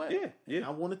off as well. Yeah.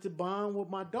 I wanted to bond with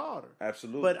my daughter.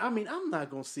 Absolutely. But I mean, I'm not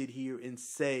gonna sit here and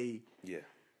say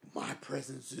my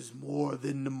presence is more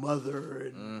than the mother,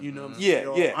 and you know what I'm saying?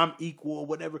 Or I'm equal or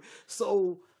whatever.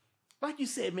 So, like you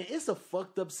said, man, it's a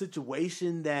fucked up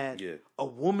situation that a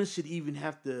woman should even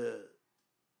have to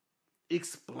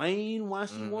explain why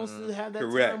she wants to have that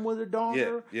time with her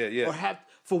daughter. Yeah. Or have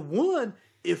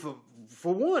if a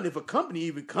company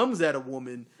even comes at a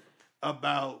woman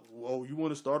about, oh, you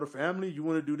want to start a family, you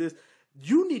want to do this,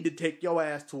 you need to take your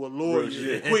ass to a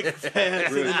lawyer quick, fast,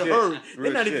 and in a hurry.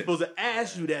 They're not even supposed to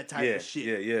ask you that type of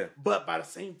shit. Yeah. But by the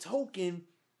same token,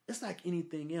 it's like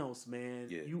anything else, man.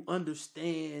 You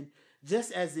understand,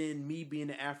 just as in me being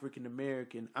an African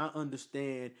American, I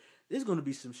understand there's going to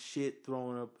be some shit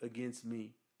thrown up against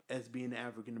me as being an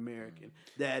African American.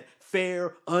 That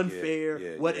fair,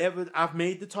 unfair, whatever. I've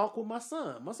made the talk with my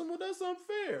son. My son, well, that's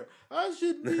unfair. I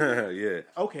should be.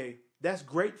 Okay, that's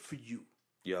great for you.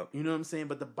 Yep. You know what I'm saying?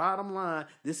 But the bottom line,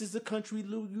 this is the country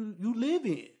you live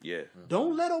in. Yeah.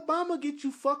 Don't let Obama get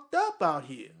you fucked up out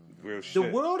here. Real shit. The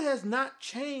world has not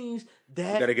changed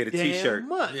that. You gotta get a T-shirt.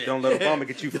 Much. Don't let Obama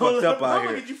get you fucked up out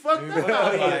here. Get you fucked up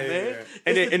out here, man.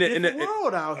 It's the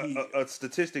world out here. A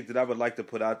statistic that I would like to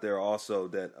put out there also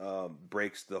that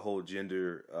breaks the whole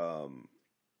gender,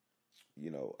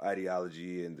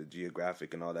 ideology and the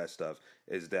geographic and all that stuff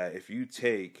is that if you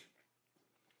take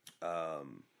a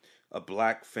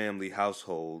black family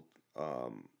household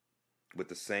with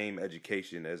the same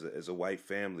education as a white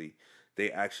family, they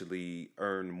actually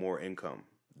earn more income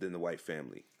than the white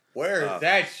family. Where is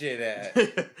that shit at?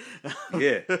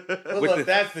 Yeah. Look,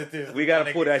 that's the we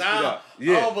gotta pull that shit up.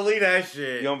 Yeah. I don't believe that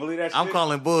shit. You don't believe that shit? I'm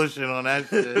calling bullshit on that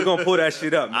shit. We're gonna pull that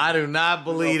shit up, man. I do not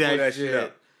believe that shit.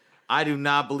 up. I do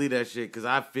not believe that shit because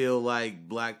I feel like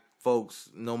black folks,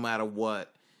 no matter what,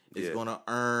 is gonna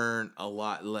earn a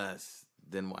lot less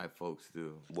than white folks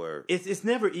do. Word. It's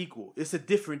never equal. It's a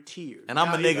different tier. And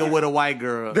I'm a nigga with a white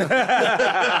girl. It's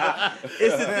a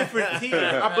different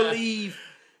tier. I believe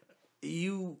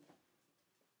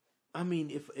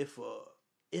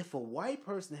if a white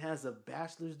person has a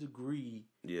bachelor's degree,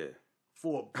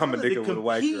 for a brother I'm a nigga with a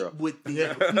white girl. With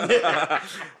them,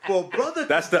 for a brother,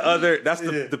 that's the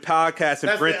podcast in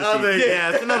parentheses.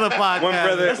 It's another podcast. One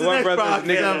brother is a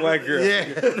nigga and a white girl. Yeah,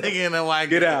 nigga and a white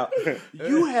girl. Get out.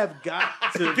 You have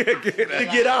got to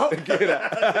get out.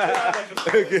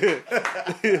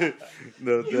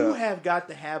 No doubt. You have got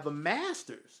to have a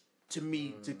master's to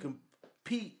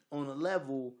compete on a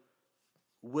level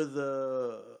with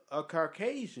a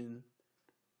Caucasian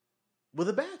with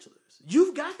a bachelor's.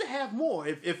 You've got to have more.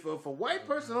 If a white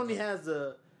person only has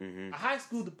a high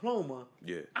school diploma,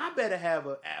 I better have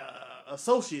a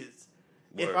associate's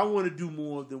if I want to do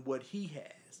more than what he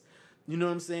has. You know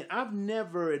what I'm saying? I've been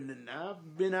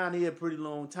out here a pretty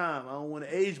long time. I don't want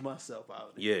to age myself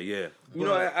out there. Yeah. You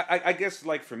know, I guess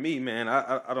like for me, man,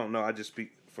 I don't know. I just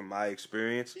speak from my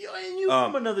experience. And you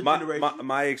from another generation.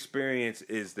 My experience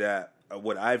is that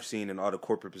what I've seen in all the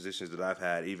corporate positions that I've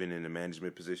had, even in the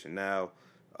management position now,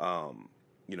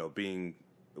 being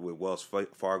with Wells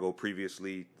Fargo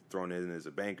previously, thrown in as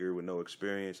a banker with no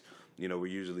experience, where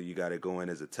usually you got to go in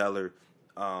as a teller.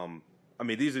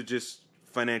 These are just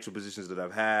financial positions that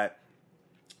I've had,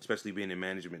 especially being in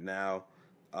management now.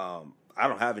 I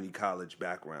don't have any college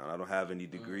background. I don't have any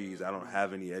degrees. I don't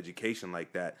have any education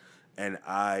like that. And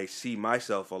I see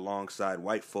myself alongside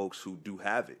white folks who do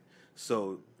have it.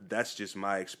 So that's just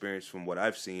my experience from what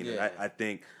I've seen. Yeah.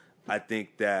 And I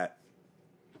think that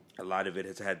a lot of it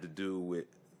has had to do with,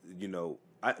 you know,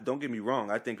 don't get me wrong.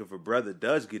 I think if a brother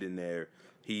does get in there,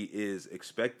 he is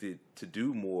expected to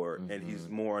do more, and he's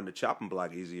more on the chopping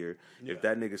block easier. Yeah. If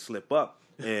that nigga slip up,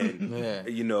 and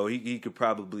you know, he could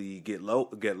probably get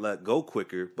let go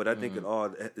quicker. But I think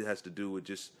it has to do with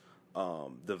just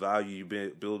the value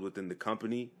you build within the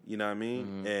company. You know what I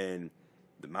mean? And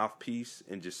the mouthpiece,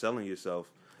 and just selling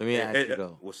yourself. Let me ask you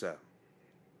though. What's that?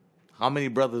 How many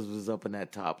brothers was up in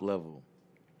that top level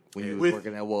when you was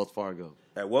working at Wells Fargo?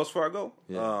 At Wells Fargo?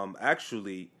 Yeah.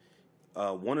 Actually,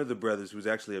 one of the brothers who was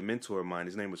actually a mentor of mine,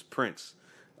 his name was Prince.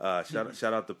 Shout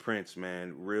out to Prince,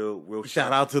 man. Real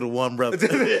shout out to the one brother. The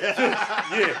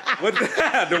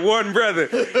one brother.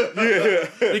 Yeah.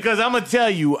 Because I'm gonna tell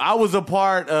you, I was a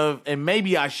part of, and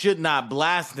maybe I should not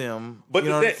blast them. But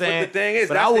you know what I'm saying? But the thing is,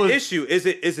 that's the issue. Is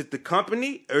it the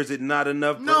company, or is it not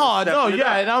enough? No, and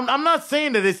I'm not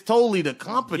saying that it's totally the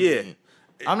company. Yeah.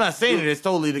 I'm not saying that it's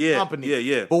totally the company.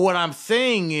 Yeah. But what I'm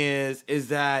saying is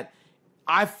that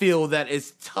I feel that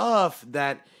it's tough,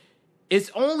 that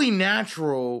it's only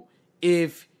natural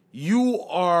if you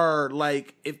are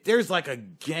like, if there's like a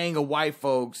gang of white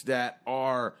folks that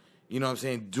are, you know what I'm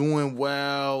saying, doing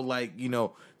well, like, you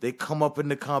know, they come up in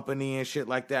the company and shit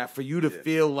like that, for you to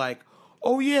feel like,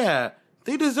 oh yeah,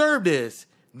 they deserve this.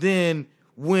 Then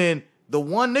when the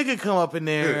one nigga come up in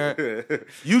there,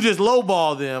 you just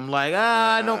lowball them, like,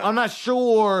 I'm not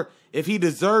sure if he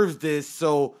deserves this,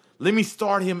 so let me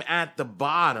start him at the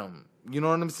bottom. You know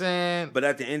what I'm saying? But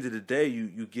at the end of the day,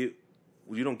 you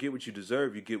don't get what you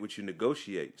deserve. You get what you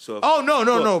negotiate. So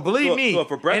no, believe me. So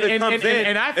if a brother comes in,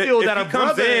 and I feel that if he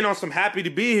comes in on some happy to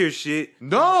be here shit.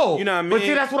 No, you know what I mean. But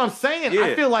see, that's what I'm saying. Yeah.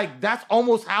 I feel like that's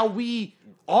almost how we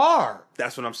are.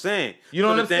 That's what I'm saying. You know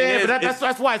what I'm saying? But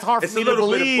that's why it's hard for me to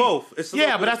believe. It's a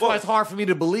little bit of both. But that's why it's hard for me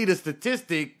to believe the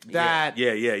statistic that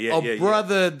a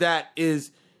brother that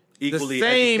is equally the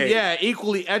same, educated.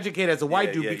 equally educated as a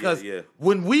white dude. Because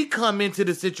when we come into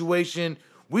the situation,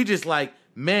 we just like,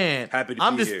 man,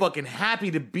 I'm just fucking happy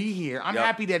to be here. I'm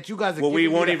happy that you guys are we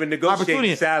won't even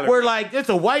negotiate salary. We're like, it's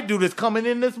a white dude that's coming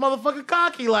in this motherfucking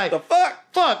cocky, like, the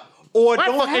fuck. Or my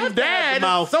don't fucking have dad, to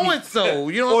have the so and so,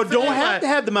 you know, or don't have to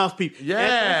have the mouthpiece.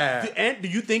 Yeah. And do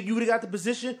you think you would have got the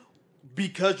position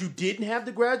because you didn't have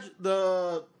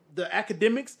the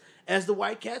academics as the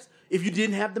white cats? If you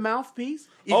didn't have the mouthpiece?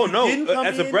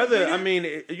 As a brother, I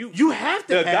mean, you have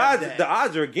to have that. The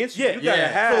odds are against you. You gotta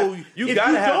have. So if you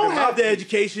don't have the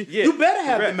education, you better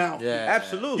have the mouthpiece. Yeah.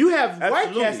 Absolutely. You have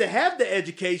white cats that have the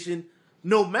education,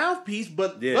 no mouthpiece,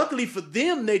 but luckily for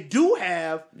them, they do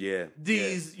have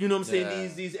these, you know what I'm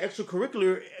saying, these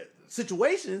extracurricular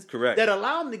situations that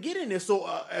allow them to get in there. So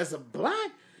as a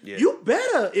black, you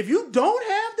better, if you don't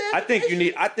have that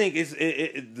education, I think it's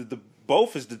the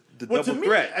both is the double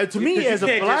threat. To me, as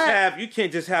a black, you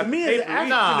can't just have. To me, as an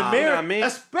African American,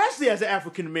 especially as an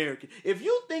African American, if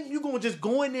you think you're gonna just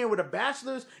go in there with a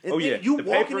bachelor's and think you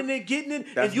walking in there getting it,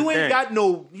 and you ain't got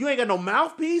no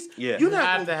mouthpiece, you're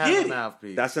not gonna get it.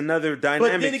 Mouthpiece. That's another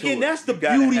dynamic. But then again, that's the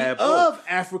beauty of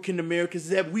African Americans,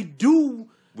 that we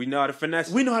know how to finesse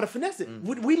it. We know how to finesse it.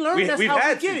 We learned that's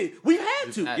how we get it. We've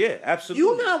had to. Yeah, absolutely.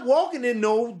 You're not walking in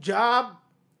no job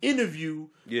interview.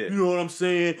 You know what I'm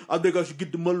saying? I think I should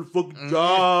get the motherfucking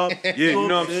job. You know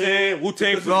what I'm saying?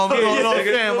 Wu-Tang for my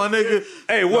nigga.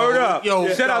 Hey, word up.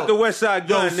 Shout out to West Side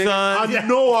Gun, nigga. I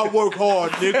know I work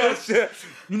hard, nigga.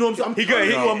 You know what I'm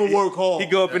saying? I'm gonna work hard. He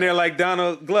go up in there like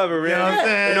Donald Glover, man. You know what I'm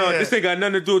saying? You know, this ain't got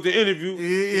nothing to do with the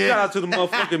interview. Shout out to the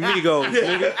motherfucking Migos,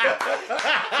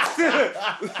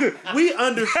 nigga. We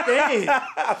understand.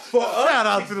 Shout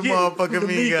out to the motherfucking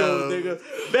Migos, nigga.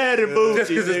 Bad and bougie. Just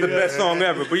because it's the best song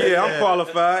ever. But I'm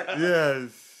qualified.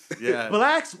 Yes.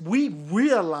 Blacks, we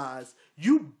realize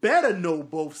you better know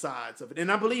both sides of it.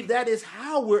 And I believe that is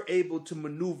how we're able to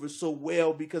maneuver so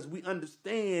well, because we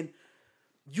understand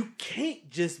you can't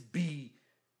just be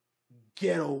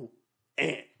ghetto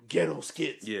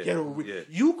skits.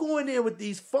 You go in there with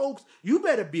these folks, you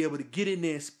better be able to get in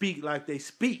there and speak like they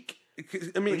speak.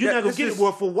 I mean, you're not gonna get it.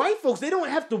 Well, for white folks, they don't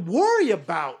have to worry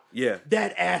about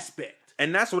that aspect.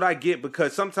 And that's what I get,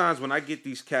 because sometimes when I get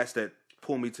these cats that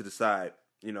pull me to the side,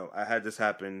 you know, I had this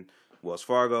happen. Wells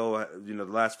Fargo, you know,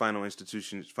 the last financial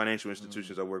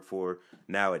institutions I work for,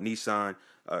 now at Nissan,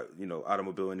 you know,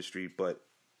 automobile industry, but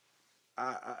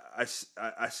I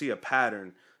see a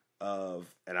pattern of,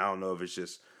 and I don't know if it's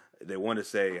just, they want to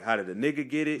say, how did the nigga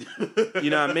get it? You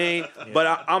know what I mean?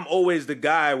 But I'm always the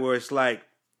guy where it's like,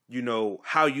 you know,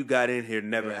 how you got in here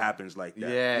never happens like that.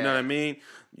 Yeah. You know what I mean?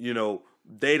 You know,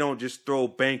 they don't just throw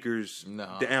bankers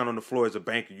down on the floor as a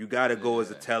banker. You got to go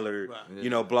as a teller, you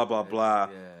know, blah, blah, blah.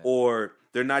 Yeah. Or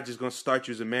they're not just going to start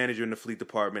you as a manager in the fleet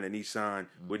department at Nissan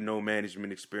with no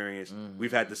management experience.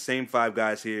 We've had the same 5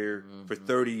 guys here for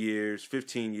 30 years,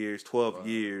 15 years, 12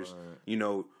 years. You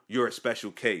know, you're a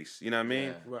special case. You know what I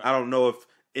mean? Yeah. I don't know if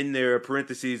in their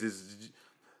parentheses is...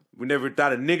 We never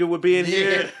thought a nigga would be in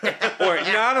here. Or,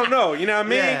 you know, I don't know. You know what I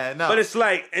mean? Yeah, no. But it's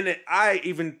like, and I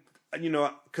even, you know,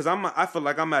 because I feel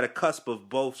like I'm at a cusp of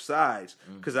both sides.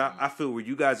 Because I feel where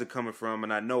you guys are coming from,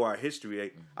 and I know our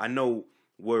history. I know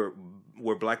where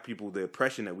black people, the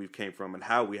oppression that we've came from, and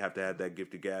how we have to have that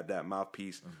gift of gab, that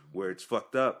mouthpiece, where it's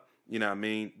fucked up. You know what I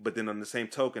mean? But then on the same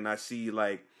token, I see,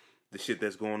 like, the shit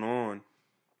that's going on.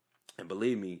 And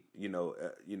believe me,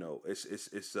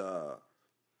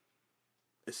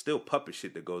 it's still puppet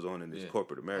shit that goes on in this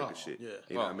corporate America shit. Yeah.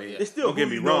 You know what I mean? It's still don't get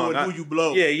me who you know wrong. and who you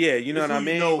blow. Yeah, you know what I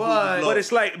mean? But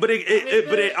it's like, but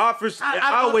it offers.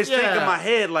 I always think in my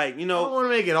head, like, you I know, don't want to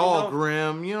make it all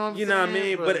grim. You know what I'm saying? you know what I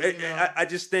mean? But you know. I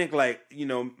just think, like, you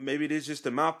know, maybe it is just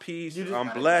a mouthpiece. You just I'm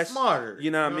gotta be blessed. smarter.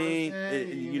 You know what I You know mean? what I'm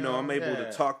saying? You know, I'm able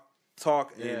to talk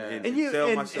and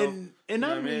sell myself. And I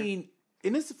what I mean? mean,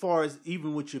 and as far as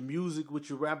even with your music, with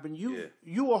your rapping,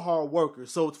 you a hard worker.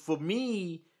 So for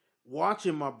me,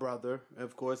 watching my brother,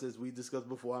 of course, as we discussed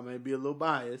before, I may be a little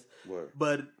biased,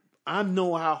 but I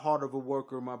know how hard of a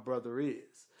worker my brother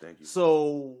is. Thank you.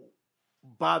 So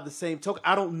by the same token,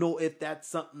 I don't know if that's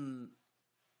something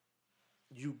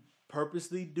you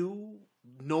purposely do,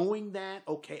 knowing that,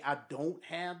 okay, I don't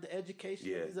have the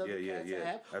education that these other cats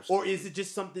have. Absolutely. Or is it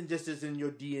just something just as in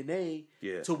your DNA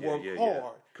to work yeah.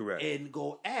 hard Correct. and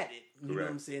go at it, you know what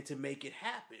I'm saying, to make it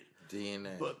happen.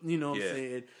 DNA. But you know what I'm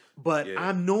saying? But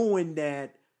I'm knowing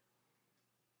that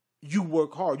you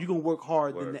work hard. You're gonna work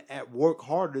hard work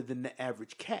harder than the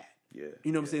average cat. Yeah.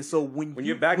 You know what I'm saying? So when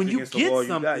you're back against the wall,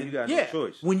 you got no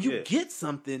choice. When you get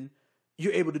something,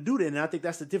 you're able to do that. And I think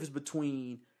that's the difference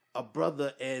between a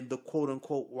brother and the quote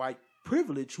unquote white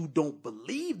privilege who don't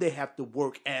believe they have to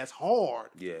work as hard.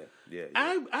 Yeah.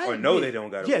 I or admit, know they don't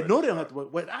got to work. Yeah, no, they don't have to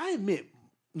work. But I admit,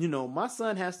 you know, my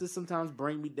son has to sometimes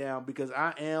bring me down because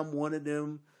I am one of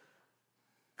them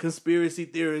conspiracy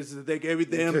theorists that think every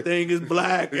damn thing is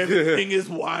black, everything is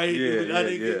white. I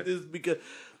didn't get this because,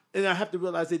 and I have to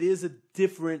realize it is a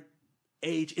different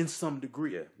age in some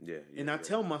degree. And I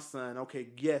tell my son, okay,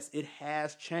 yes, it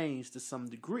has changed to some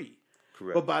degree.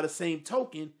 Correct. But by the same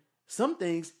token, some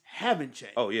things haven't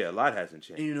changed. Oh yeah, a lot hasn't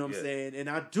changed. And you know what I'm saying? And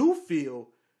I do feel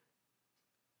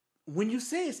when you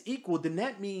say it's equal, then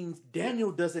that means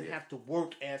Daniel doesn't have to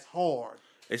work as hard.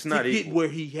 It's not to get equal. where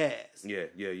he has. Yeah.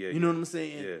 You know what I'm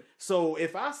saying? Yeah. So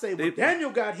if I say, well,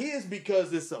 Daniel got his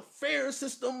because it's a fair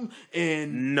system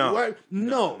and no.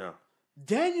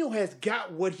 Daniel has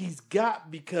got what he's got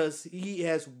because he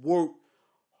has worked,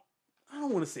 I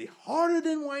don't want to say harder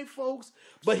than white folks,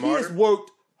 but he has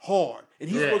worked hard and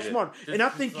he's worked smarter. And I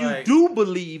think you do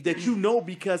believe that you know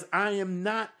because I am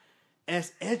not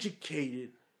as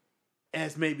educated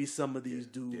as maybe some of these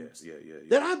dudes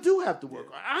that I do have to work.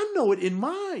 I know it in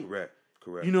mine. Correct.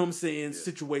 You know what I'm saying?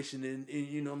 Situation and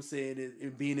you know what I'm saying,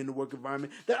 and being in the work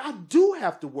environment that I do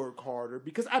have to work harder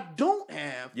because I don't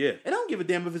have. And I don't give a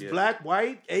damn if it's black,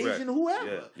 white, Asian,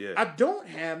 whoever. I don't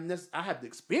have this. I have the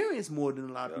experience more than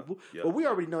a lot of people, but we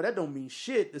already know that don't mean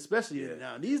shit, especially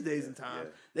now these days and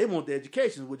times. They want the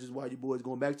education, which is why your boys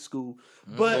going back to school.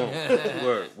 But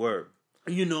word.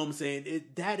 You know what I'm saying?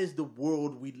 That is the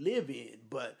world we live in.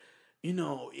 But, you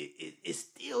know, it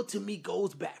still, to me,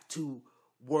 goes back to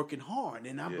working hard.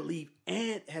 And I believe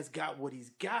Ant has got what he's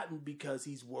gotten because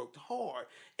he's worked hard.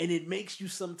 And it makes you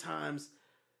sometimes,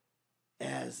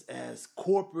 as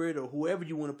corporate or whoever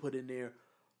you want to put in there,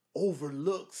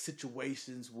 overlook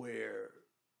situations where,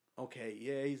 okay,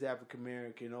 yeah, he's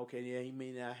African-American. Okay, yeah, he may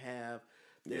not have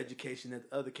the education that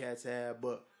the other cats have,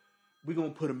 but we're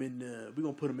gonna put him in the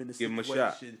situation. Give him a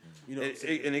shot. You know,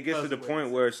 and it gets to the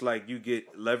point where it's like you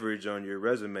get leverage on your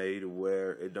resume to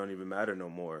where it don't even matter no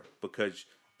more because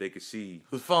they could see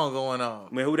whose phone going on.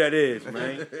 Man, who that is,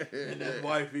 man? And that's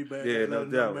wifey, man. Yeah, no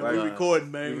doubt. Man. We recording,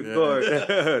 man. We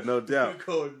record. No doubt. We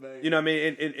recording, man. You know what I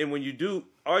mean? And when you do,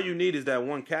 all you need is that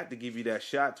one cat to give you that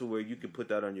shot to where you can put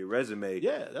that on your resume.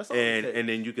 Yeah, that's all. And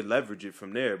then you can leverage it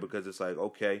from there because it's like,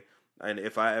 okay. And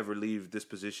if I ever leave this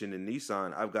position in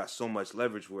Nissan, I've got so much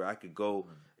leverage where I could go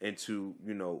into,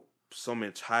 you know, some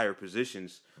entire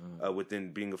positions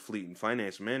within being a fleet and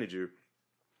finance manager.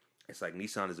 It's like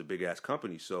Nissan is a big ass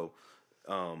company. So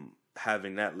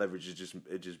having that leverage is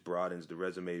just broadens the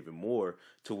resume even more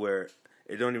to where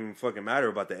it don't even fucking matter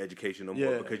about the education no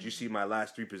more because you see my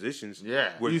last 3 positions.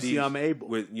 Yeah, you see I'm able.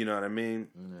 With, you know what I mean?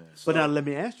 Yeah. So, but now let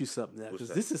me ask you something now, because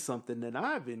this is something that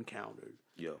I've encountered.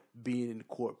 Being in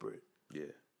corporate.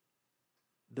 Yeah.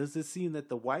 Does it seem that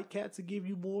the white cats will give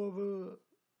you more of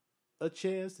a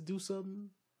chance to do something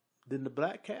than the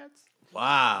black cats?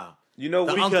 Wow. You know,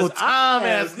 because I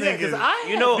have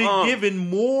been given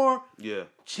more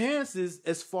chances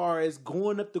as far as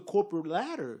going up the corporate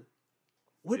ladder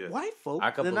with white folk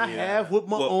than I have with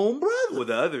my own brother. Well,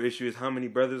 the other issue is how many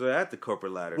brothers are at the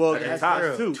corporate ladder. Well,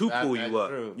 that's true. To pull you up.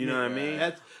 True. You know what I mean?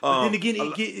 But then again,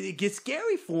 it gets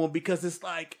scary for him because it's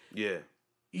like,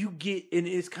 you get, and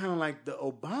it's kind of like the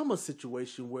Obama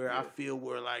situation where I feel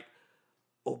where like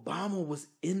Obama was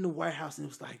in the White House and it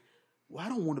was like, well, I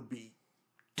don't want to be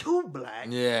too black.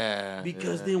 Yeah.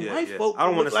 Because then white folk. I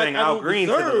don't want to sing Al Green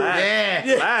to the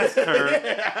last term.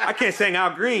 I can't sing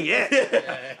Al Green yet.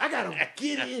 I gotta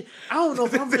get in. I don't know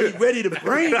if I'm really ready to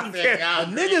bring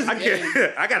niggas.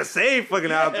 I gotta save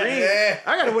fucking Al Green.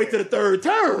 I gotta wait till the 3rd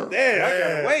term. Yeah, I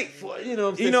gotta wait.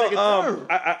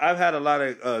 I've had a lot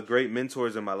of great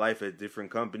mentors in my life at different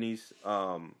companies.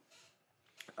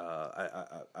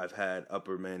 I've had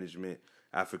upper management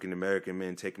African American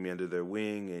men taking me under their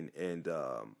wing and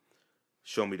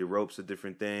show me the ropes of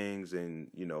different things. And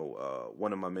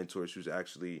one of my mentors, who's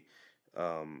actually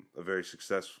very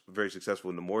successful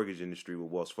in the mortgage industry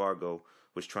with Wells Fargo,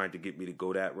 was trying to get me to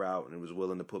go that route and was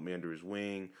willing to put me under his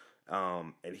wing.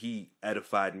 And he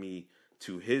edified me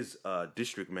to his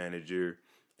district manager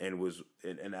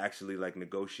and actually like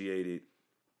negotiated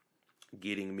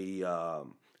getting me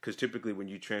because typically when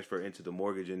you transfer into the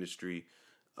mortgage industry.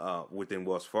 Within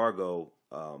Wells Fargo,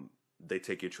 they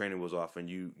take your training wheels off and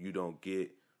you don't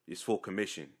get it's full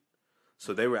commission.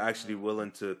 So they were actually willing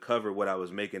to cover what I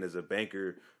was making as a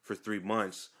banker for 3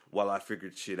 months while I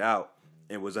figured shit out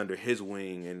and was under his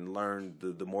wing and learned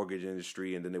the mortgage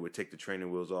industry. And then they would take the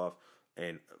training wheels off.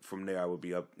 And from there I would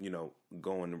be up,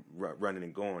 going, running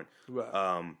and going.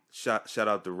 Right. Shout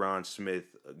out to Ron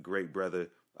Smith, a great brother.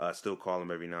 Still call him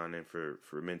every now and then for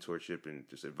mentorship and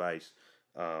just advice.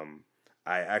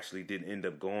 I actually didn't end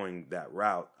up going that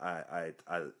route. I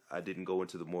didn't go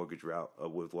into the mortgage route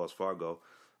with Wells Fargo.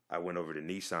 I went over to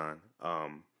Nissan.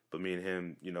 But me and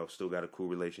him, still got a cool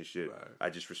relationship. Right.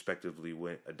 I just respectively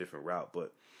went a different route.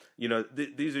 But,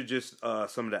 these are just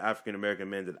some of the African American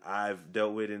men that I've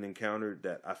dealt with and encountered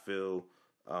that I feel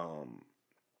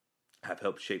have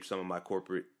helped shape some of my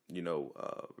corporate,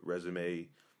 resume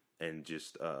and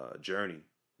just journey.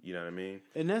 You know what I mean?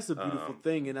 And that's a beautiful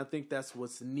thing, and I think that's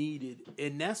what's needed,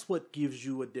 and that's what gives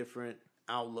you a different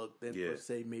outlook than, per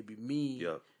se, maybe me,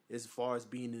 as far as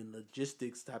being in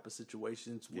logistics type of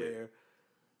situations where,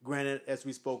 granted, as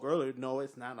we spoke earlier, no,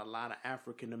 it's not a lot of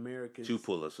African Americans to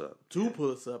pull us up.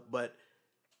 But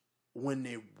when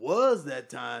there was that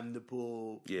time to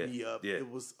pull me up, it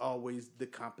was always the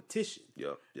competition.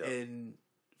 And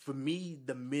for me,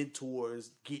 the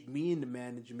mentors get me into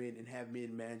management and have me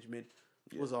in management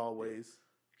was always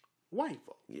white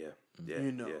folk.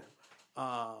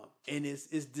 And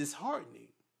it's disheartening,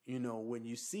 when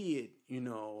you see it,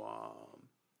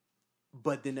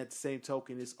 but then at the same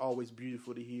token, it's always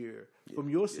beautiful to hear from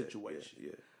your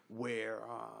situation where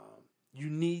you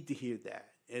need to hear that.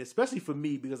 And especially for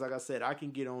me, because like I said, I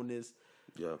can get on this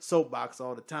soapbox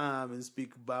all the time and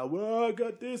speak about, well, I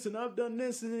got this and I've done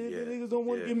this and niggas don't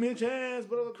want to give me a chance,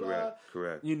 blah, blah, blah.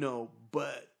 Correct.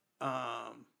 But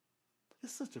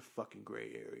it's such a fucking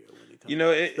gray area when it comes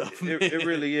to stuff, it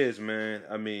really is, man.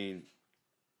 I mean,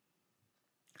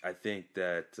 I think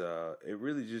that it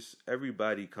really just,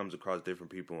 everybody comes across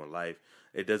different people in life.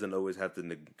 It doesn't always have to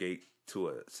negate to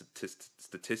a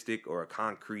statistic or a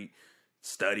concrete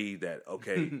study that,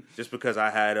 okay, just because I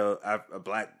had a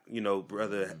black,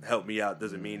 brother help me out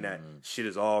doesn't mean that shit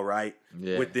is all right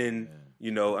within,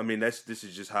 I mean, this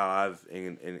is just how I've,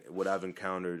 and what I've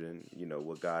encountered and,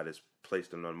 what God has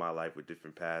placed on my life with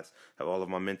different paths. Have all of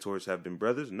my mentors have been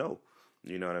brothers? No.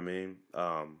 You know what I mean?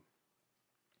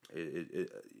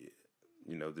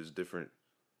 There's different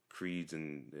creeds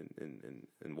and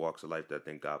walks of life that I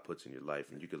think God puts in your life,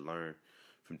 and you can learn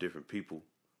from different people.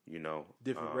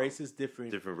 Different races,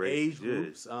 different age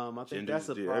groups. I think genders,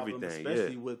 that's a problem,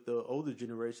 especially with the older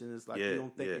generation. It's like you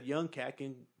don't think a young cat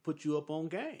can put you up on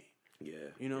game. Yeah,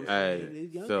 you know what I'm saying?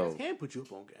 These young cats can put you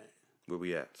up on game. Where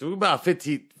we at? So we're about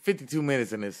 52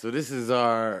 minutes in this. So this is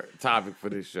our topic for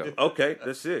this show. Okay,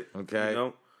 that's it.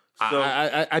 Okay. So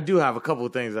I do have a couple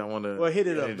of things I want to. Well, hit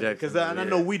it up, because I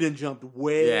know we done jumped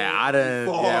way. Yeah, I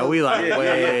didn't. far. Yeah, we like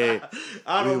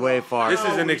way far. this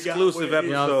is an exclusive episode.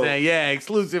 You know what I'm saying? Yeah,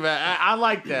 exclusive. I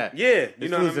like that. Yeah, you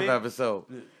know what I exclusive mean? episode.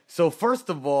 So first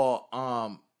of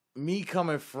all, me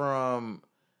coming from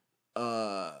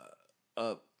a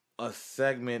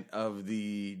segment of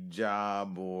the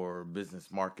job or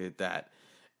business market that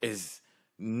is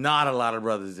not a lot of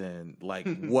brothers in, like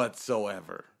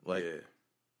whatsoever. Like,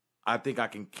 I think I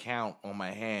can count on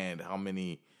my hand how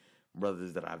many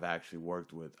brothers that I've actually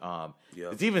worked with.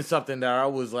 It's even something that I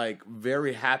was like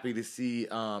very happy to see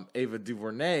Ava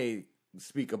DuVernay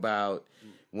speak about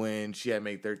when she had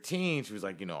Made 13. She was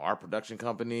like, our production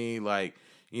company, like,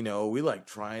 we like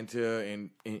trying to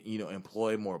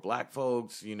employ more black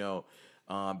folks,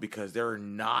 because there are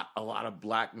not a lot of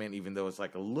black men, even though it's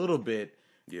like a little bit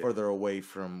further away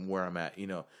from where I'm at.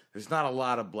 There's not a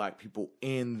lot of black people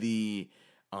in the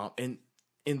in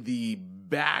the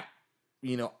back,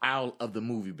 out of the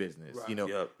movie business,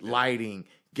 lighting,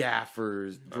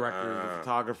 gaffers, directors of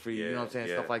photography, you know what I'm saying,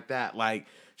 stuff like that. Like,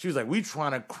 she was like, we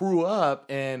trying to crew up,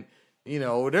 and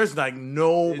there's like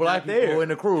no black people in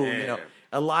the crew.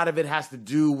 A lot of it has to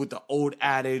do with the old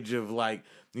adage of like,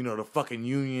 the fucking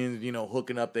unions,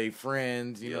 hooking up their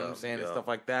friends, you know what I'm saying, and stuff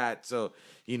like that. So,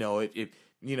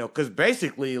 because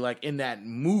basically, like in that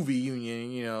movie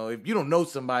union, if you don't know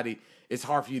somebody, it's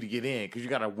hard for you to get in because you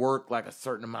got to work like a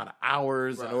certain amount of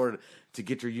hours in order to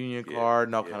get your union card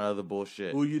and all kind of other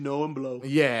bullshit. Who you know and blow.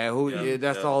 Yeah,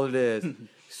 that's all it is.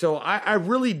 So I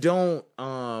really don't,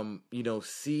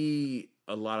 see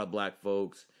a lot of black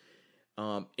folks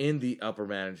in the upper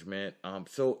management.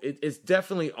 So it's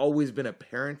definitely always been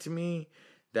apparent to me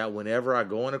that whenever I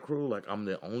go on a crew, like I'm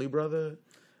the only brother.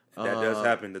 That does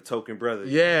happen, the token brother.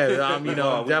 Yeah, I'm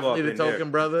definitely the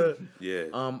token brother. Yeah.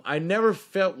 I never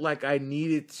felt like I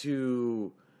needed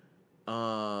to,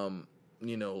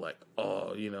 like,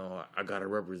 I gotta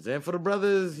represent for the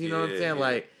brothers. You know what I'm saying? Yeah.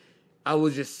 Like, I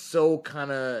was just so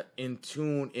kind of in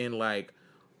tune in like,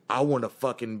 I want to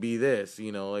fucking be this.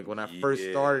 Like when I first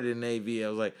started in Navy, I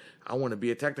was like, I want to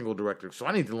be a technical director, so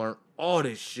I need to learn all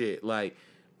this shit. Like,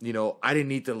 I didn't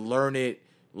need to learn it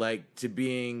like to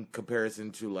being comparison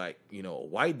to like, a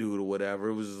white dude or whatever.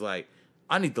 It was just like,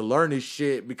 I need to learn this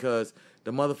shit because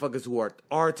the motherfuckers who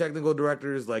are technical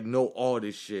directors like know all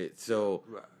this shit. So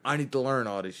I need to learn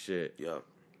all this shit. Yeah.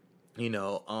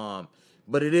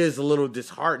 But it is a little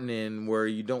disheartening where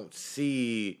you don't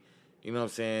see, you know what I'm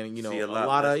saying, See a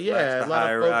lot of folks, you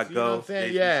know what I'm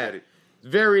saying? Yeah.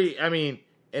 Very, and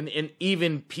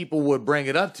even people would bring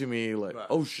it up to me like,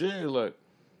 oh shit, look.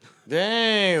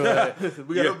 Dang, like,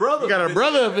 we got a brother. We got a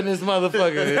brother up in this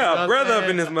motherfucker. Yeah, brother up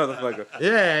in this motherfucker.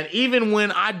 Yeah, and even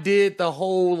when I did the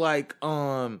whole like,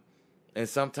 and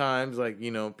sometimes like,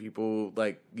 people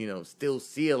like, still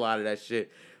see a lot of that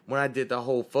shit. When I did the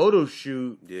whole photo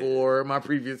shoot for my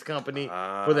previous company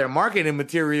for their marketing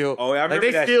material, like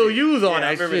they still use all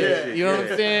that shit. You know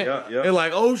what I'm saying? They're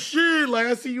like, oh shit, like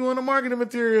I see you on the marketing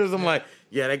materials. I'm like,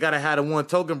 yeah, they gotta have the one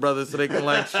token brother so they can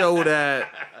like show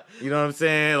that. You know what I'm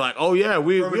saying? Like, oh yeah,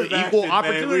 we're equal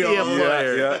opportunity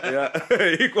employers.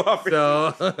 Yeah. Equal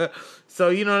opportunity. So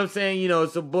you know what I'm saying?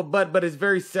 So but it's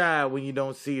very sad when you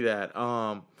don't see that.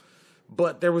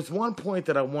 But there was one point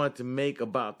that I wanted to make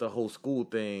about the whole school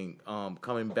thing.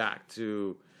 Coming back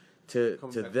to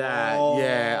that,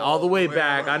 all the way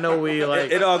back. I know we like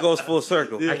it all goes full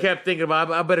circle. I kept thinking about.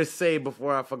 I better say it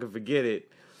before I fucking forget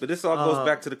it. But this all goes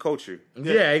back to the culture.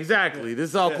 Yeah, exactly.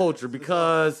 This is all culture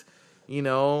because.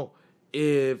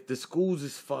 If the schools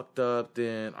is fucked up,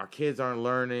 then our kids aren't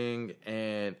learning,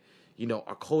 and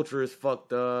our culture is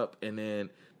fucked up, and then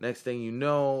next thing you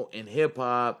know, in hip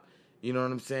hop, you know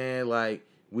what I'm saying? Like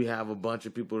we have a bunch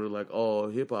of people that are like, oh,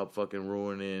 hip hop fucking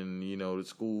ruining, the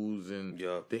schools and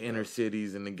the inner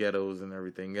cities and the ghettos and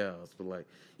everything else. But like,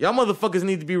 y'all motherfuckers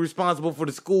need to be responsible for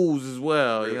the schools as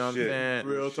well. You know what I'm saying?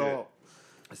 Real talk.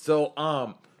 So,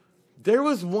 there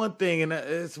was one thing, and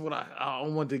it's what I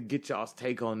wanted to get y'all's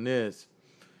take on this.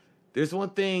 There's one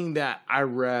thing that I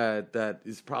read that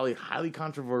is probably highly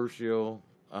controversial,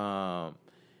 and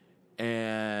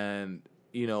when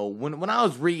I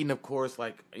was reading, of course,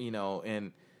 like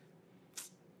and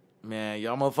man,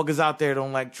 y'all motherfuckers out there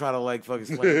don't like try to like fucking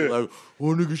explain like,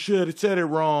 well, nigga, said it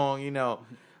wrong,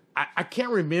 I can't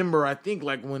remember. I think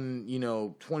like when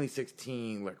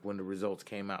 2016, like when the results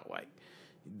came out, like.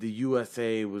 The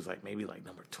USA was like maybe like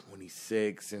number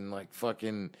 26 and like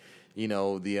fucking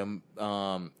the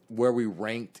where we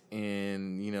ranked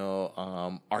in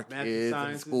our kids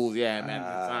and schools, math and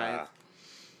science,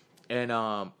 and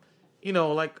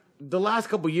like the last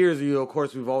couple years, of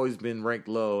course, we've always been ranked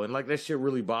low, and like that shit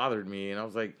really bothered me, and I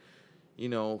was like,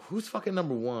 who's fucking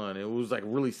number one? It was like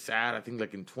really sad. I think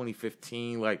like in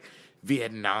 2015, like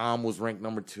Vietnam was ranked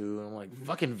number 2, and I'm like,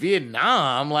 fucking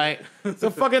Vietnam, like it's a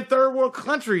fucking third world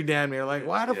country, damn near. Like,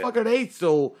 why the fuck are they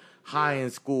so high in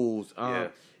schools?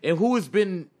 And who has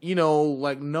been,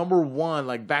 like number 1,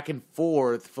 like back and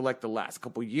forth for like the last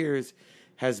couple years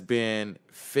has been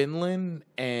Finland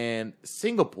and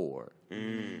Singapore.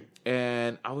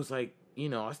 And I was like, I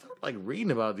started like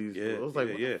reading about these. I was like,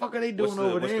 what the fuck are they doing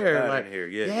over there? Like,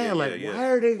 why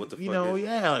are they,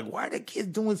 why are the kids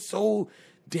doing so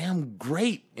damn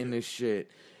great in this shit?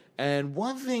 And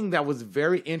one thing that was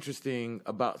very interesting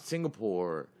about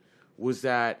Singapore was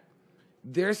that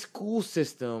their school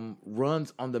system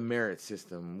runs on the merit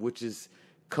system, which is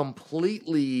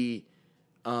completely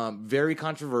very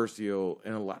controversial,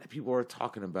 and a lot of people are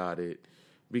talking about it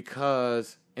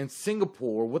because in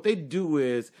Singapore, what they do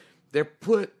is they're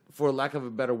put, for lack of a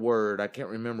better word, I can't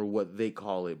remember what they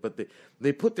call it, but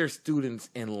they put their students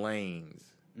in lanes.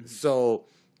 So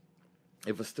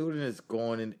if a student is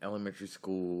going in elementary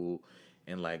school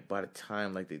and like by the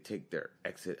time like they take their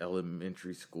exit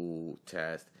elementary school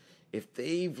test, if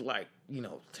they've like,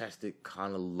 tested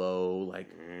kind of low, like,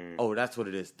 oh, that's what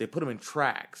it is. They put them in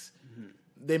tracks.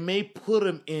 They may put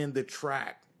them in the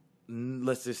track,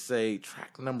 let's just say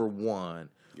track number 1,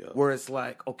 where it's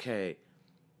like, okay,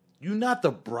 you're not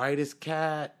the brightest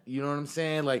cat. You know what I'm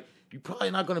saying? Like, you're probably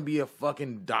not going to be a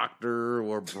fucking doctor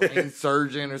or brain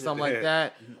surgeon or something like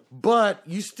that. But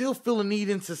you still feel a need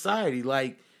in society.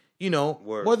 Like,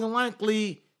 more than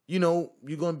likely, you're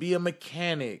going to be a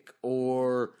mechanic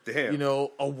or, a welder.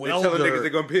 They're telling niggas they're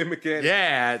going to be a mechanic.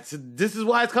 Yeah. So this is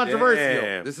why it's controversial.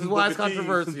 Damn. This is why it's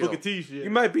controversial. Booker T shit. You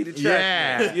might be the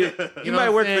trash man. You might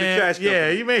work for the trash company.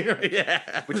 Yeah, you may.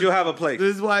 Yeah. But you'll have a place.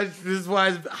 This is why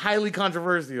it's highly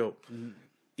controversial.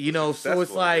 So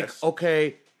it's like,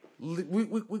 okay, we're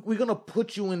going to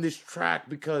put you in this track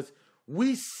because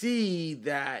we see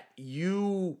that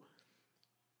you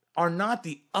are not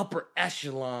the upper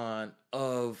echelon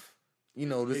of,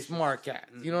 the smart cats.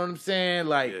 You know what I'm saying?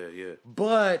 Like,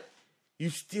 but you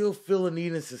still feel a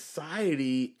need in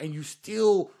society, and you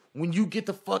still, when you get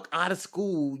the fuck out of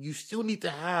school, you still need to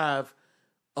have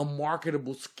a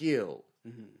marketable skill.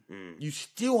 You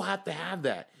still have to have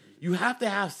that. You have to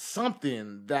have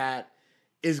something that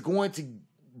is going to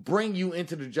bring you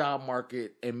into the job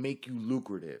market and make you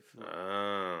lucrative.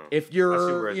 If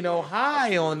you're,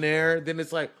 high on there, then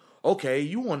it's like, okay,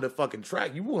 you wanted to fucking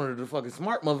track. You wanted the fucking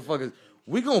smart motherfuckers.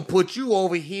 We're going to put you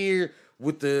over here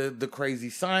with the crazy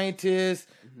scientists,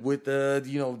 with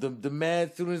the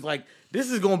mad students. Like, this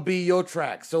is going to be your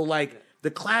track. So, like, the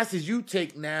classes you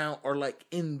take now are, like,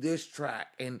 in this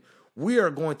track. And we are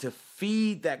going to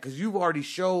feed that because you've already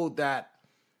showed that.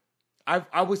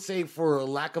 I would say, for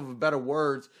lack of better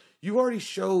words, you already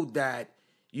showed that,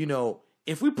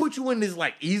 if we put you in this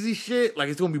like easy shit, like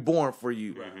it's gonna be boring for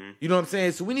you. You know what I'm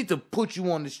saying? So we need to put you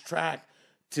on this track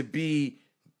to be,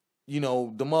 the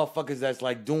motherfuckers that's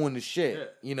like doing the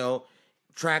shit.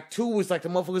 Track 2 is like the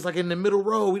motherfuckers like in the middle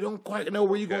row. We don't quite know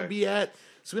where you're gonna be at.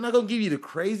 So we're not gonna give you the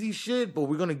crazy shit, but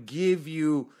we're gonna give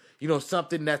you,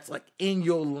 something that's like in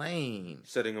your lane.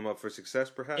 Setting them up for success,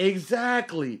 perhaps?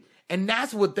 Exactly. And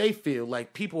that's what they feel.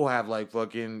 Like, people have, like,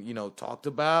 fucking, talked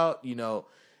about, it's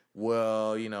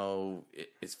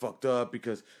fucked up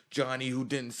because Johnny, who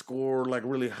didn't score, like,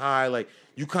 really high, like,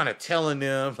 you kind of telling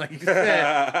them, like you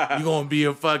said, you're going to be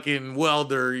a fucking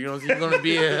welder, you're going to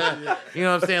be a, you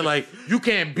know what I'm saying? Like, you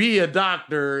can't be a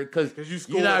doctor because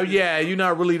you're not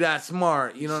really that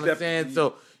smart, you know what I'm saying?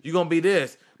 So, you're going to be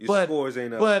this. Your scores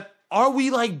ain't up. But are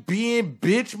we, like, being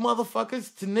bitch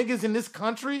motherfuckers to niggas in this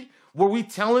country? Were we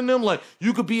telling them, like,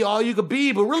 you could be all you could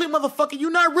be, but really, motherfucker, you're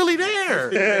not really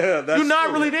there. You're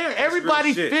not really there.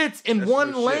 Everybody fits in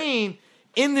one lane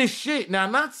in this shit. Now,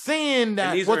 I'm not saying that...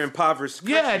 And these are impoverished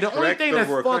countries, yeah, the only thing that's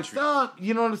fucked up,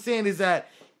 you know what I'm saying, is that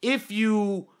if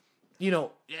you, and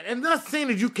I'm not saying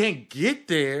that you can't get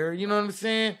there, you know what I'm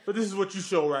saying? But this is what you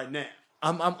show right now.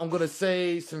 I'm going to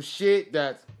say some shit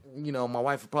that, my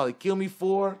wife would probably kill me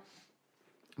for,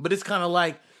 but it's kind of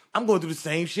like, I'm going through the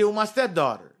same shit with my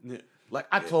stepdaughter. Like,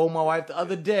 I told my wife the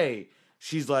other day,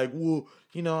 she's like, well,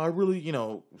 I really,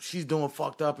 she's doing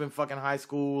fucked up in fucking high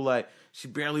school. Like, she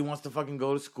barely wants to fucking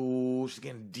go to school. She's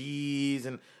getting D's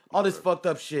and all this fucked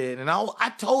up shit. And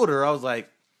I told her, I was like,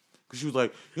 because she was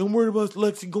like, I'm worried about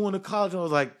Lexi going to college. I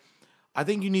was like, I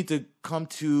think you need to come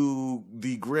to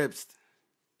the grips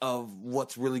of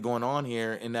what's really going on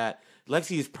here, and that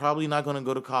Lexi is probably not going to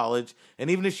go to college. And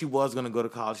even if she was going to go to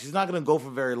college, she's not going to go for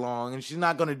very long. And she's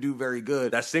not going to do very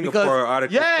good. That Singapore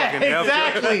article fucking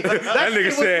exactly. that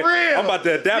nigga said, I'm about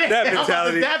to adapt that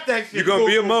mentality. You're going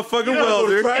to be a motherfucking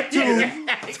welder. Track 2.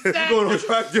 Exactly. You're going on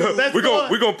track 2. We're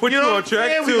going to put you on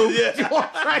track 2.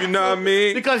 You know what I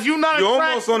mean? Because you're not You're track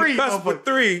almost on the 3, cusp of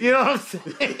 3. You know what I'm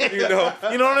saying? You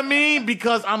know what I mean?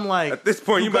 Because I'm like, at this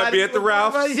point, you might be at the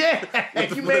Ralph's.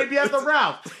 Yeah, you may be at the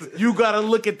Ralph's. You got to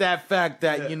look at that fact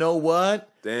that, you know what?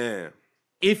 Damn.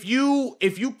 If you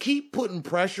keep putting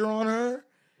pressure on her,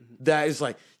 that is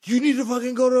like, you need to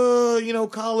fucking go to,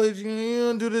 college,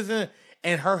 and do this,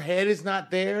 and her head is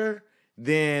not there,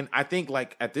 then I think,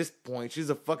 like, at this point, she's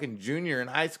a fucking junior in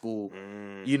high school.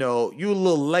 You know, you a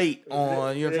little late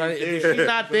on, if she's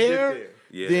not there,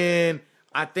 then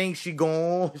I think she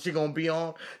gonna be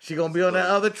on that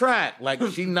other track. Like,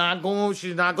 she's not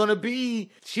gonna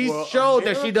be. She's showed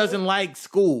that she doesn't like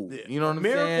school. You know what I'm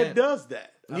saying? America does that.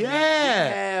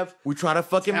 I mean, we try to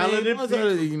fucking talented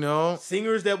people,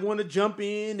 singers that want to jump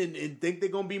in and think they're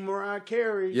gonna be Mariah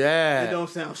Carey. Yeah, they don't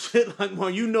sound shit like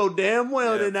one. You know damn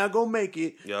well they're not gonna make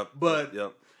it. Yep. But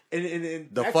and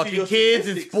the fucking kids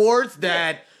in sports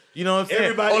that you know what I'm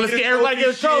saying. Everybody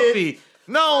get a trophy.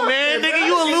 No, man, nigga,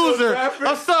 you a loser.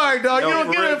 I'm sorry, dog. You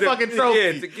don't get a fucking trophy.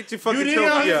 Yeah, get your fucking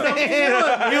trophy up.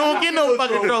 You don't get no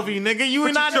fucking trophy, nigga. You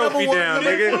ain't not trophy number down, one.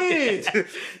 nigga.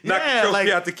 Knock the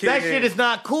trophy out the kid. That shit is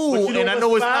not cool, and I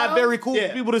know it's not very cool for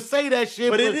people to say that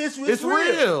shit, but it's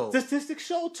real. Statistics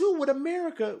show, too, with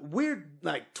America, we're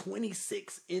like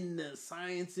 26 in the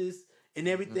sciences and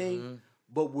everything,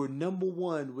 but we're number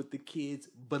 1 with the kids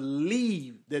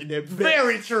believe that they're best.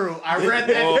 Very true. I read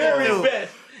that very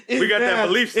best. We got that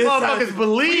belief system. Motherfuckers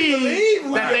believe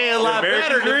that they're a lot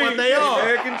better than what they are.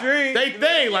 American dream. They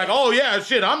think like, oh yeah,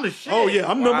 shit, I'm the shit. Oh yeah,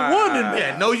 I'm number 1 in that.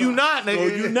 Yeah, no, you not, nigga.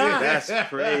 No, you not. That's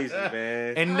crazy,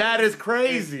 man. And that is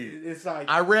crazy. It's like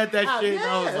I read that shit and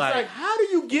I was like, how do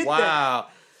you get that? Wow.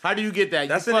 How do you get that?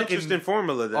 That's you an interesting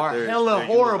formula that are hella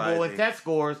horrible in test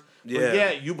scores. Yeah.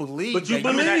 Yeah, you believe. But you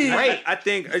believe. I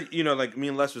think, like me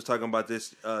and Les was talking about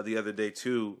this the other day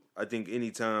too. I think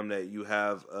anytime that you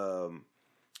have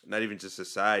not even just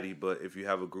society, but if you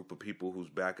have a group of people whose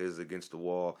back is against the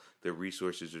wall, their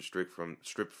resources are stripped from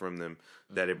them,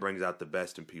 that it brings out the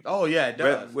best in people. Oh yeah, it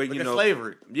does. Like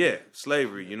slavery. Yeah,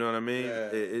 slavery. You know what I mean? Yeah.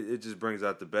 It just brings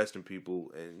out the best in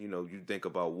people. And you think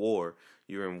about war.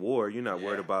 You're in war. You're not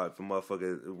worried about if a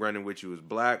motherfucker running with you is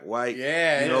black, white.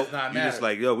 Yeah, you're just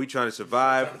like, yo, we trying to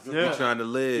survive. We trying to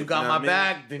live. You got my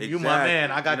back, then you my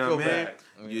man. I got your back.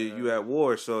 You at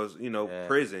war, so it's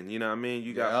prison. You know what I mean?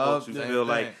 You got folks who feel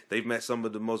like they've met some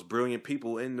of the most brilliant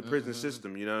people in the prison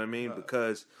system. You know what I mean?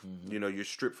 Because you're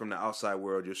stripped from the outside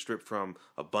world. You're stripped from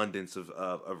abundance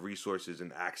of resources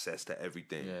and access to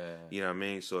everything. Yeah. You know what I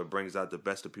mean? So it brings out the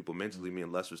best of people mentally. Me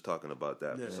and Les was talking about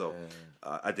that. Yeah. So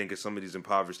I think in some of these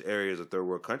impoverished areas of third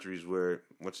world countries, where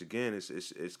once again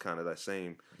it's kind of that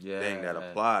same thing that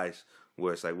applies.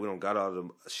 Where it's like, we don't got all the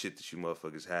shit that you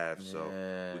motherfuckers have, so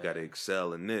we got to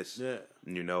excel in this. Yeah.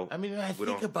 I mean, I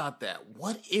think about that.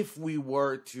 What if we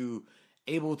were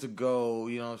able to go,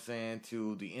 you know what I'm saying,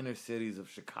 to the inner cities of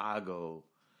Chicago?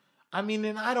 I mean,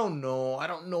 and I don't know. I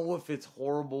don't know if it's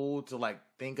horrible to, like,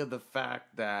 think of the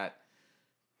fact that,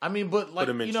 I mean, but, like,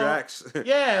 put them in tracks.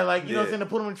 Yeah, like, you know what I'm saying, to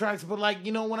put them in tracks. But, like,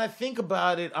 when I think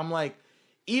about it, I'm like,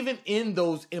 even in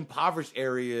those impoverished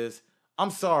areas, I'm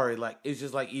sorry, like, it's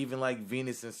just like even like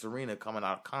Venus and Serena coming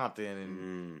out of Compton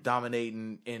and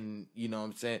dominating, and you know what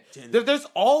I'm saying? There's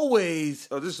always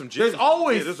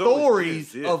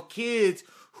stories of kids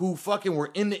who fucking were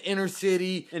in the inner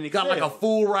city and got like a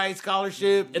full ride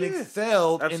scholarship and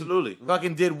excelled and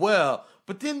fucking did well.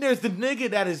 But then there's the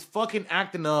nigga that is fucking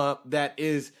acting up, that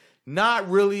is doesn't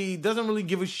really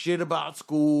give a shit about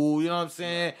school, you know what I'm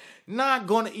saying? Not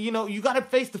going to, you got to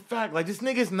face the fact, like, this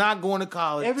nigga's not going to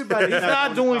college. Everybody's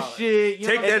not doing shit.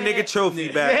 Take that nigga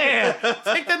trophy back. Yeah,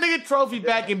 take that nigga trophy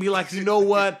back and be like, you know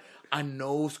what? I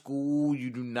know school you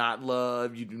do not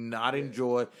love, you do not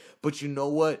enjoy, but you know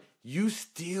what? You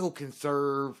still can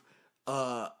serve,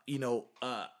 a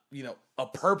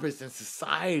purpose in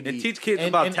society. And teach kids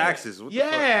about taxes. What you know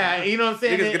what I'm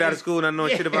saying? Niggas get out of school not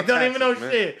knowing shit about taxes. They don't even know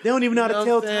shit. They don't even know how to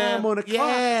tell time on a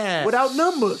clock without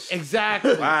numbers.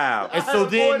 Exactly. Wow. And so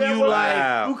then you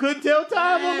who couldn't tell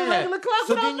time on the regular clock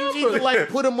so without then you numbers. need to like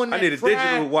put them on that I need a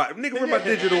digital watch. Nigga, where my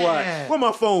digital watch? Where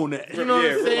my phone at? You know what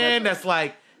I'm saying? That's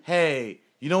like, hey,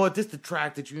 you know what? This is the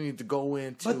track that you need to go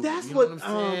into. But that's you know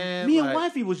what me and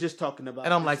Wifey was just talking about.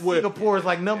 And I'm like, Singapore is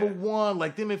like number one,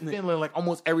 like them in Finland, like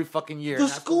almost every fucking year. The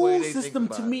school system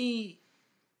to me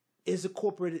is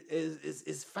incorporated,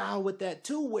 is foul with that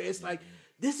too, where it's like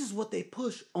this is what they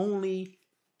push, only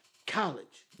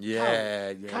college.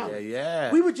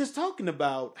 Yeah. We were just talking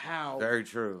about how Very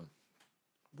true.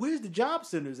 where's the job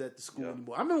centers at the school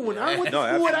anymore? I remember when I went to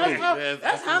No, school, absolutely.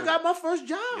 that's how I got my first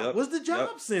job. Was the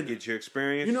job center. Get your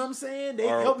experience. You know what I'm saying? They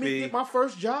helped me get my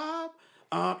first job.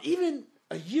 Even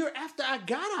a year after I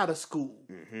got out of school,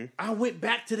 I went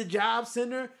back to the job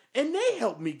center and they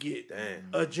helped me get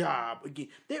a job again.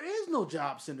 There is no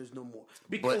job centers no more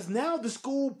because now the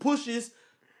school pushes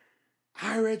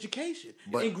higher education.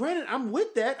 And granted, I'm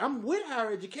with that. I'm with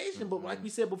higher education, but like we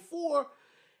said before,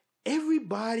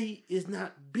 everybody is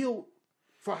not built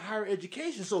for higher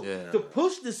education. So to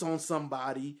push this on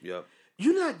somebody,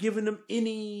 you're not giving them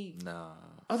any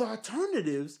other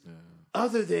alternatives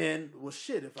other than, well,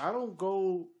 shit, if I don't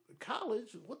go to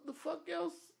college, what the fuck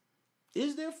else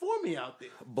is there for me out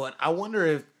there? But I wonder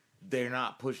if they're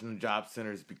not pushing the job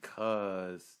centers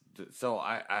because... So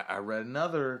I read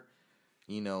another,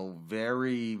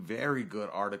 very, very good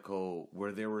article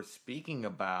where they were speaking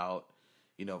about,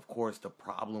 of course, the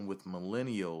problem with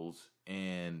millennials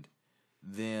and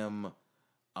them,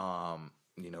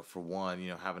 for one,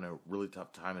 having a really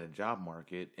tough time in the job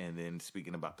market, and then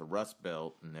speaking about the Rust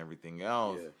Belt and everything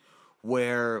else,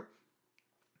 where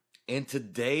in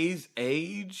today's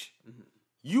age,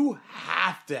 you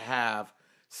have to have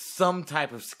some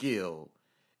type of skill.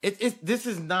 This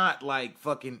is not like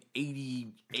fucking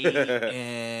 88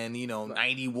 and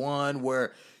 91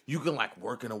 where you can like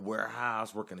work in a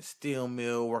warehouse, work in a steel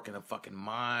mill, work in a fucking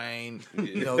mine,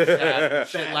 shit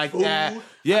like that.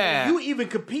 Yeah, I mean, you even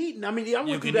competing. I mean, I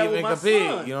went through can that even with my compete.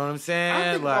 son. You know what I'm saying?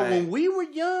 I think about when we were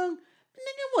young,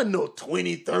 there wasn't no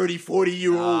 20, 30,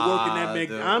 40-year-old working at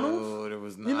McDonald's. Dude, it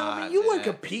was not. You know what I mean? You weren't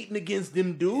competing against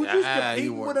them dudes. Yeah,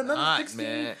 you was competing with another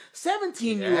 16,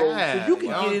 17-year-old so you can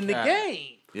get in the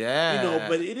game. Yeah.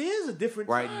 But it is a different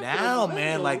right time now,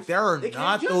 man. Like there are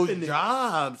not those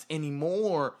jobs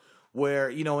anymore where,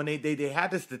 and they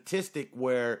had the statistic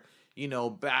where,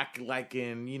 back like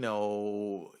in, the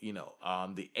 80s, you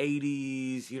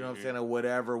know what I'm saying, or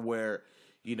whatever, where,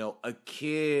 a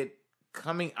kid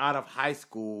coming out of high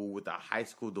school with a high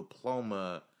school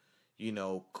diploma,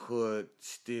 could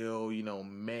still,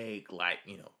 make like,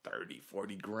 30,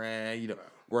 40 grand,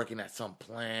 working at some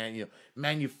plant,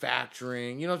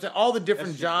 manufacturing, you know what I'm saying? All the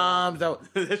different jobs,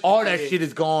 all that shit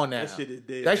is gone now. That shit is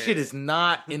dead. That shit is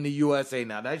not in the USA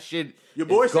now. That shit your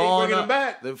boy say bringing them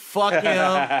back. Fuck him.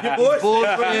 Your boy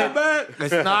say bringing them back.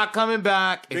 It's not coming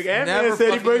back. It's Big Ant-Man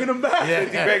said he's bringing them back. He's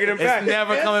bringing them back. It's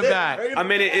never coming back. I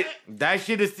mean, that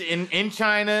shit is in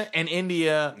China and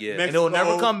India, and Mexico. it will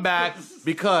never come back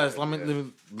because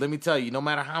let me tell you, no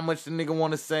matter how much the nigga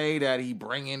want to say that he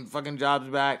bringing fucking jobs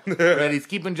back, or that he's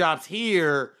keeping jobs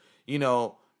here,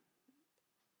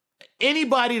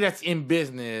 anybody that's in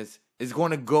business is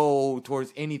going to go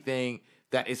towards anything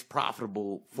that is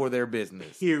profitable for their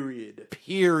business. Period.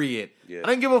 Yeah. I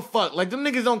don't give a fuck. Like, them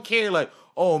niggas don't care. Like,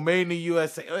 oh, made in the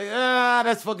USA. Like,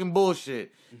 that's fucking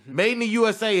bullshit. Made in the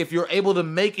USA if you're able to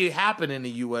make it happen in the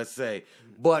USA.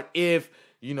 But if,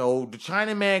 the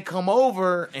Chinaman come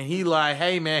over and he like,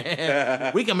 hey,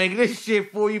 man, we can make this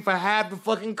shit for you for half the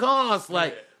fucking cost.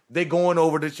 Like, they going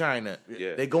over to China.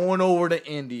 Yeah. They going over to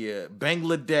India,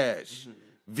 Bangladesh,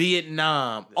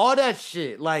 Vietnam, all that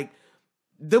shit. Like,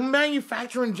 the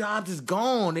manufacturing jobs is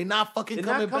gone. They're not fucking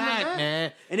coming back,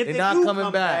 man. And if they're they not do coming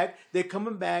come back, they're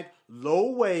coming back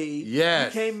low wage.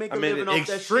 Yes. You can't make a living off that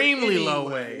shit extremely anyway. low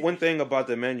wage. One thing about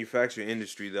the manufacturing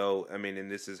industry, though, I mean, and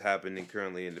this is happening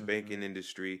currently in the banking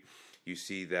industry, you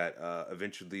see that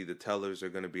eventually the tellers are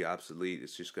going to be obsolete.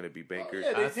 It's just going to be bankers.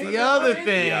 That's the other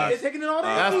thing. They're taking it all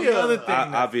That's the other thing.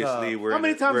 Obviously, How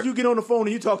many times you get on the phone and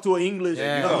you talk to an English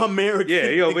American? Yeah,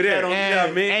 he over there.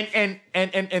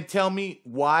 And tell me,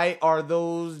 why are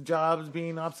those jobs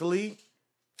being obsolete?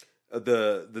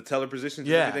 The teller positions,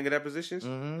 Yeah. everything of that positions?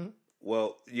 Mm-hmm.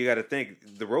 Well, you got to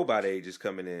think the robot age is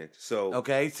coming in. So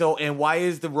okay, and why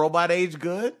is the robot age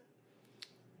good?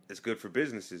 It's good for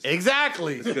businesses.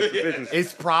 Exactly. It's good for business.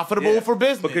 It's profitable for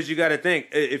business. Because you got to think,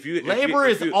 labor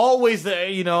is always the,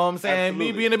 what I'm saying,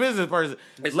 Absolutely. me being a business person,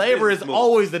 It's labor a is business move.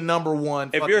 always the number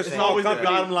one. If you're a fucking small thing.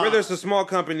 company, whether it's a small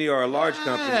company or a large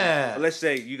company, Yeah. let's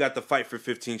say you got the fight for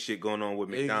 15 shit going on with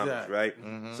McDonald's, Exactly. right?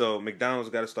 Mm-hmm. So McDonald's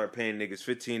got to start paying niggas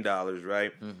 $15,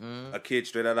 right? Mm-hmm. A kid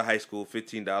straight out of high school,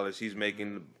 $15, he's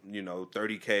making,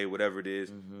 $30K, whatever it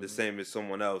is, Mm-hmm. the same as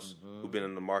someone else who's been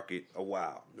in the market a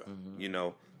while,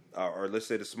 or let's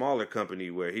say the smaller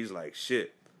company where he's like,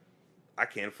 shit, I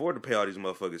can't afford to pay all these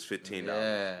motherfuckers $15.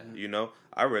 Yeah. You know,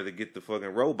 I'd rather get the fucking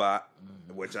robot,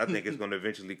 which I think is going to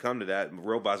eventually come to that.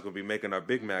 Robot's going to be making our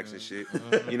Big Macs and shit.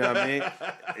 You know what I mean?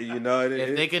 You know,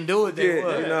 if they can do it, they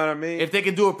would. You know what I mean? If they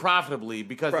can do it profitably,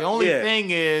 because the only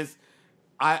thing is,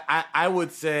 I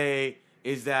would say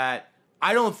is that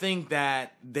I don't think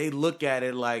that they look at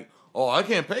it like, oh, I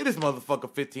can't pay this motherfucker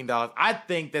 $15. I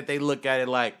think that they look at it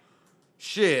like,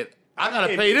 shit, I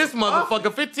gotta pay this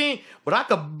motherfucker $15, but I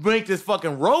could make this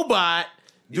fucking robot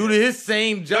do to his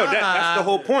same job. No, that's the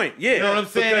whole point. Yeah, you know what I'm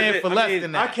saying? For less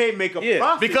than that, I can't make a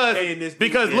profit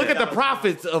because look at the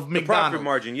profits of McDonald's. Profit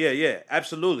margin. Yeah,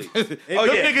 absolutely.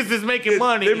 Niggas is making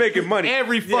money. They're making money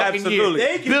every fucking year.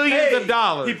 They can billions pay of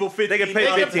dollars. People they can pay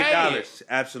 $15.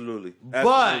 Absolutely.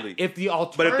 But if the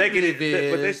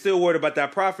alternative but they're still worried about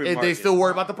that profit margin. They still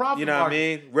worried about the profit margin. You know what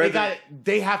I mean?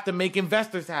 They have to make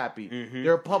investors happy.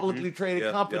 They're a publicly traded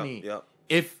company.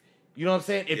 If you know what I'm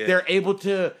saying, if they're able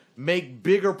to make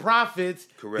bigger profits,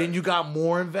 then you got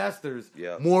more investors,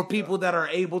 more people that are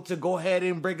able to go ahead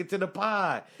and break it to the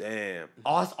pie. Damn.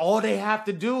 All they have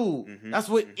to do. That's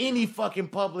what any fucking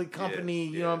public company,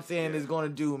 you know what I'm saying, is going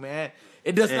to do, man.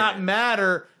 It does not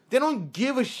matter. They don't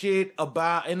give a shit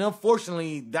about, and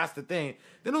unfortunately, that's the thing.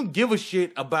 They don't give a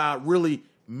shit about really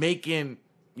making,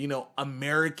 you know,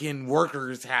 American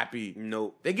workers happy.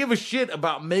 Nope. They give a shit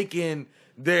about making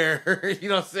their, you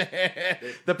know what I'm saying,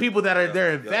 the people that are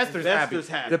their investors happy.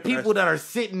 The people that are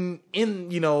sitting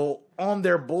in, you know, on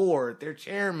their board, their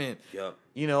chairman.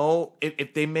 You know,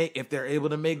 if they're able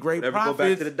to make great profits. Go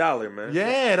back to the dollar, man.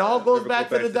 Yeah, it all goes back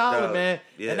to the dollar, man.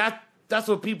 Yeah. And that's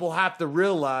what people have to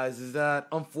realize is that,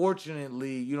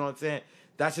 unfortunately, you know what I'm saying,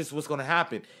 that's just what's going to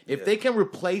happen. If they can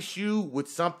replace you with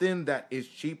something that is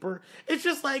cheaper, it's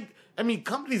just like, I mean,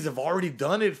 companies have already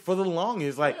done it for the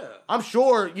longest. Like, I'm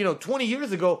sure, you know, 20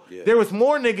 years ago, there was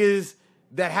more niggas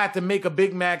that had to make a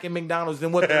Big Mac in McDonald's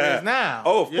than what there is now.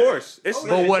 Oh, of course.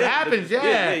 But what happens, you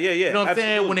know what I'm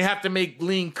saying, when they have to make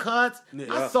lean cuts.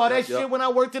 I saw that shit when I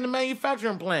worked in the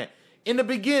manufacturing plant. In the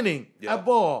beginning, at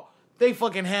Ball, they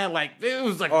fucking had like, it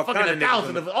was like fucking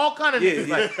 1,000 of all kind of niggas.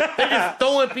 Like, they just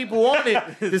throwing people on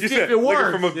it to see if it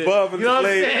works. From above, you know what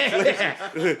I'm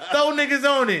saying? Throw niggas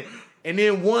on it. And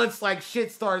then once like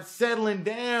shit starts settling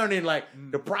down and like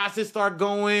the process start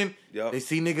going, they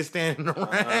see niggas standing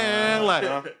around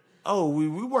like, oh, we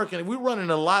running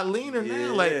a lot leaner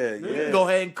now. Like, we can go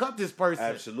ahead and cut this person.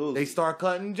 Absolutely. They start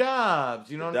cutting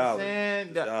jobs. You know what I'm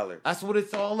saying? That's what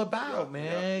it's all about,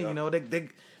 man. You know, they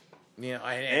you know,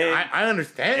 I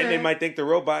understand. And they might think the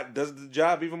robot does the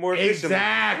job even more efficiently.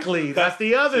 Exactly. That's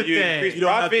the other thing. Increase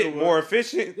profit, more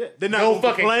efficient. They're not going to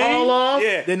fucking call off.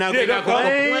 They're not going to complain.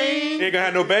 They ain't going to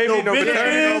have no baby, no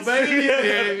maternity. No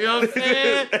baby. You know what I'm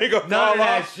saying? They ain't gonna None of call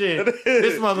that off. shit.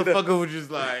 This motherfucker was just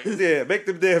like, make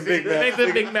them damn Big Mac. Make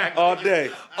the Big Mac. All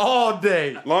day. All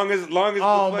day. Long as the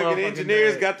fucking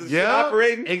engineers got the shit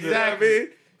operating. Exactly. You know what I mean?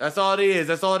 That's all it is.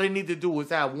 That's all they need to do is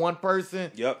have one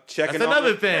person. Checking. That's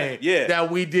another thing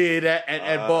that we did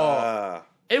at Ball.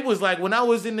 It was like when I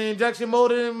was in the injection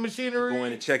molding machinery.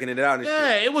 Going and checking it out and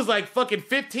shit. It was like fucking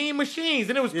 15 machines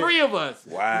and it was 3 of us.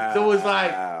 Wow. So it was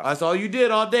like, that's all you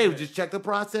did all day was just check the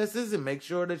processes and make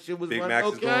sure that shit was Big running Macs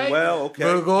okay. is going well, okay.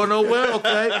 We're going well,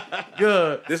 okay.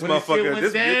 Good. This motherfucker,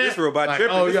 this robot like,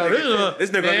 tripping. This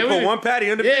nigga man, put one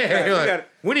patty under the Big Mac.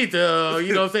 We need to,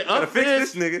 you know what I'm saying, gotta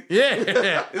fix this nigga.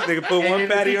 Yeah. This nigga put one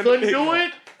patty under the Big Mac. If he couldn't do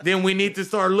it, then we need to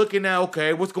start looking at,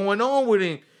 okay, what's going on with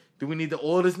him? Do we need to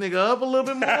oil this nigga up a little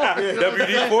bit more?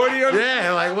 WD-40?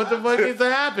 Yeah, like what the fuck needs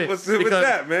to happen? What's with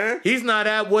that, man? He's not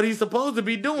at what he's supposed to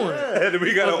be doing. Yeah,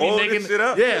 we gotta oil this shit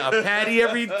up. Yeah, a patty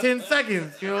every 10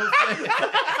 seconds. You know what I'm saying?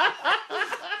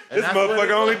 This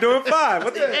motherfucker only doing 5.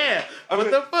 What the what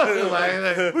the fuck?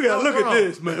 Like, we gotta look at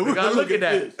this, man. We gotta look at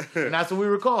that. And that's what we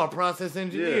were called, process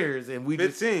engineers. And we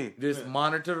just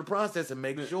monitor the process and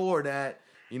make sure that,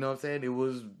 you know what I'm saying, it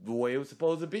was the way it was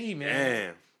supposed to be, man.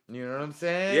 Damn. You know what I'm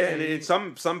saying? Yeah,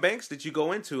 and some banks that you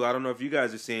go into, I don't know if you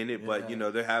guys are seeing it, but you know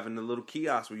they're having a little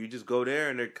kiosk where you just go there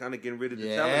and they're kind of getting rid of the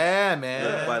tellers. Yeah, man.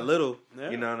 Little by little,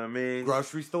 you know what I mean?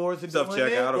 Grocery stores are self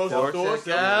checkout, of course.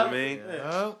 You know what I mean?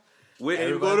 Yeah.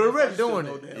 You go to a register doing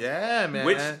it. Yeah, man.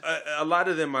 Which a lot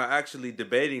of them are actually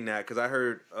debating that because I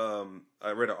heard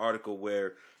I read an article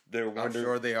where they're wondering. I'm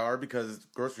sure they are because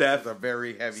grocery stores are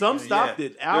very heavy. Some stopped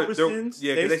it. Albertsons,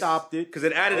 they stopped it because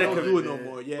it added. They don't do it no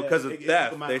more. Yeah, because of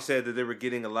theft. They said that they were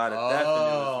getting a lot of theft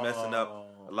and it was messing up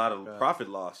a lot of profit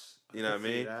loss. You know what I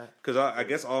mean? Because I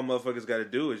guess all motherfuckers got to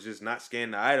do is just not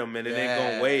scan the item and it ain't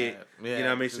gonna weigh it. You know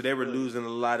what I mean? So they were losing a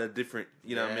lot of different,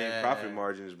 you know what I mean, profit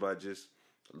margins by just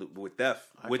with theft,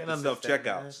 with the self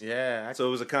checkouts. Yeah. So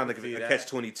it was a kind of a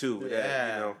catch-22 with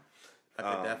that, you know.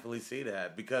 I could definitely see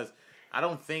that because I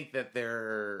don't think that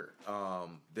their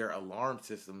alarm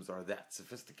systems are that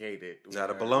sophisticated. Now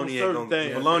the baloney ain't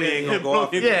gonna go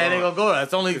off. Yeah, it ain't gonna go off.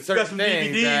 It's only certain some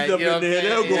things DVDs that, up you know in there,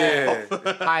 they'll go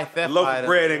off. High theft Loaf of items,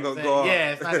 bread ain't you know gonna go off.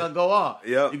 Yeah, it's not gonna go off.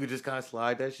 Yep. You could just kind of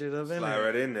slide that shit up in Slide there.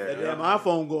 right in there. That damn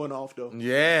iPhone going off though.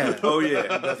 Yeah. Oh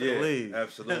yeah, believe.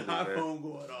 absolutely, man. iPhone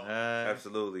going off.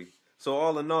 Absolutely. So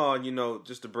all in all,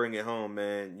 just to bring it home,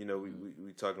 man,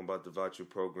 we talking about the voucher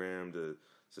program, the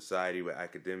society with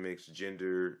academics,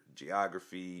 gender,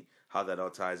 geography, how that all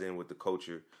ties in with the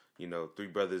culture. Three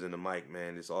brothers in the mic,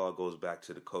 man. This all goes back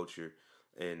to the culture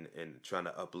and trying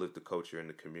to uplift the culture in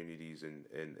the communities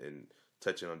and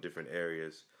touching on different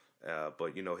areas.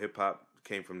 But hip hop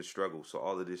came from the struggle, so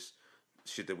all of this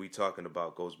shit that we talking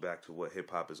about goes back to what hip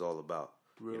hop is all about.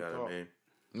 Real you know what I mean?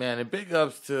 Man, and big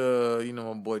ups to,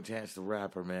 my boy Chance the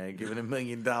Rapper, man, giving $1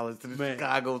 million to the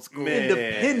Chicago school.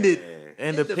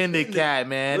 Independent cat,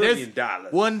 man. $1 million.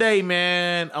 One day,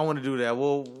 man, I want to do that.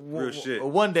 Real shit.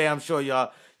 One day, I'm sure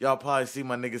y'all probably see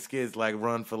my nigga Skids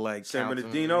run for San council,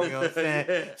 Bernardino. You know what I'm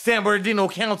saying? San Bernardino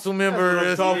council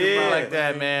member or something like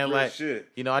that, man. Real shit.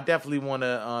 I definitely want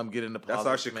to get into politics. That's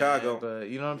our Chicago. Man, but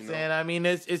you know what I'm saying? I mean,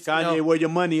 it's Kanye, where your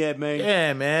money at, man?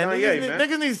 Yeah, man. Kanye, man.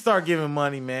 Niggas need to start giving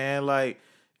money, man.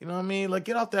 You know what I mean?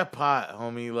 Get off that pot,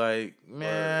 homie.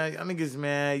 Man, I niggas,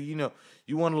 man, you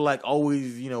want to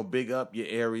always, big up your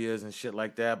areas and shit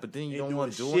like that, but then you don't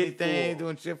want to do anything,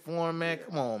 doing shit for them, man.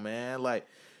 Come on, man. We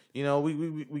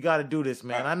got to do this,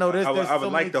 man. I know this. I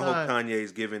would like the whole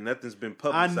Kanye's giving. Nothing's been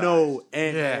publicized. I know,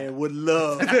 and would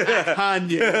love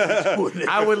Kanye.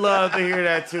 I would love to hear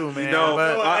that too, man.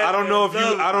 But I don't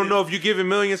know if you giving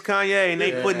millions, Kanye, and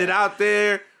they putting it out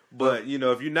there. But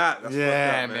if you're not, that's fucked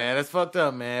up, man. That's fucked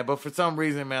up, man. But for some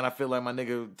reason, man, I feel like my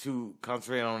nigga too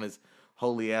concentrated on his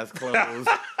holy ass clothes.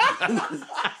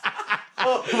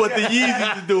 What the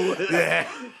Yeezys doing? Yeah.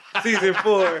 Season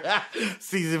 4.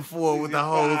 Season 4 with the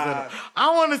hoes in it. I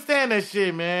don't understand that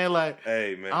shit, man.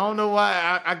 Hey, man. I don't know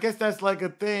why. I guess that's a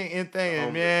thing.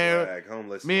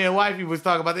 Homeless Me and wifey was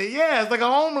talking about that. Yeah, it's like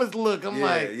a homeless look. I'm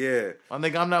yeah. my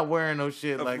nigga, I'm not wearing no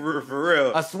shit for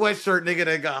real. A sweatshirt, nigga,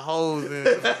 that got hoes in it.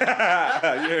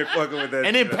 You ain't fucking with that.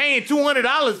 And then paying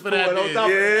 $200 for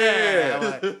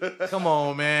that. Yeah. Come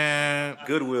on, man.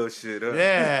 Goodwill shit. Huh?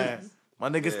 Yeah. My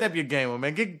nigga, step your game up,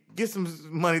 man. Get some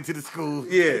money to the school.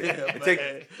 Yeah.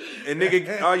 And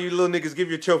nigga, all you little niggas, give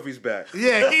your trophies back.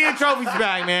 Yeah, get your trophies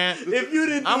back, man. If you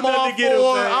didn't do I'm nothing to get them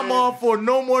back. I'm all for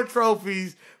no more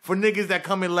trophies for niggas that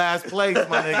come in last place,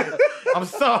 my nigga. I'm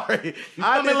sorry. You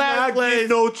I come did in last not place. get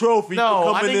no trophy No, for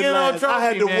I coming didn't in get no last. trophy, I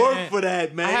had to man. work for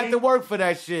that, man. I had to work for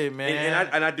that shit, man.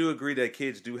 And I do agree that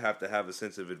kids do have to have a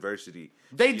sense of adversity.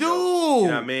 They do. You know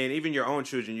what I mean? Even your own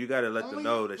children, you got to let them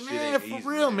know that shit ain't easy. For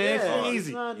real, man. Shit ain't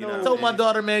easy. I told my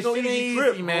daughter, man, no shit ain't easy easy,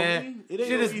 trip, man. homie. It ain't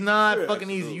Shit no is easy not trip. fucking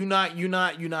easy. You're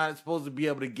not supposed to be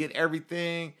able to get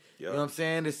everything. You know what I'm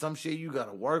saying? There's some shit you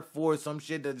gotta work for. Some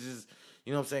shit that just,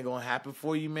 you know what I'm saying, gonna happen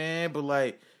for you, man. But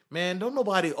man, don't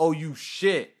nobody owe you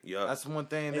shit. Yep. That's one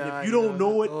thing. And that if you don't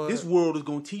know it, this world is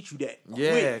gonna teach you that.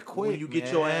 Quick when you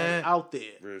get your ass out there.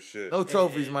 Real shit. No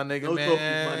trophies, my nigga, No man. trophies,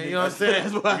 my nigga. You know what I'm saying?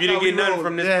 If you didn't get nothing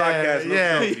from this podcast,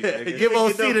 no trophies, nigga. Give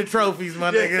OC the trophies,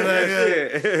 my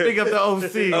nigga. Pick up the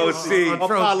OC. OC.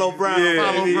 Apollo Brown.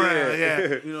 Apollo Brown,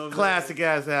 yeah. You know what I'm Classic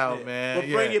ass out, man. But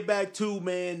bring it back to,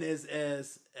 man,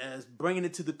 as bringing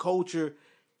it to the culture.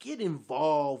 Get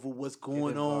involved with what's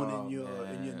going on in your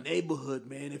neighborhood,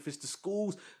 man. If it's the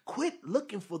schools, quit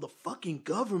looking for the fucking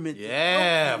government to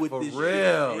help you with for this real.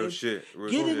 shit, man. Real shit.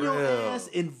 Get in your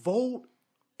ass and vote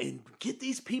and get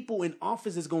these people in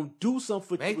office that's going to do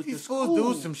something Make with these the schools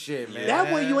school. do some shit, man.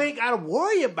 That way you ain't got to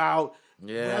worry about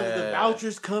whether the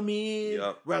vouchers come in,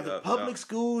 whether public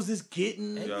schools is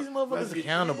getting. Make these motherfuckers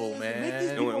accountable,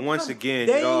 man. And once again,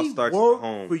 it all starts at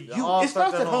home. For you. It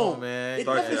starts at home, man. It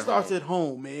definitely starts at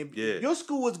home, man. Yeah. Your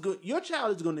school is good. Your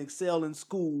child is going to excel in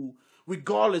school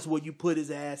regardless where you put his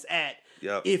ass at.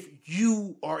 Yep. If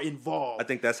you are involved. I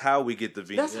think that's how we get the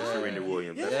Venus and Serena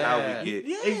Williams. That's how we get.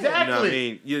 Exactly. You know what I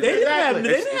mean? They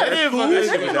didn't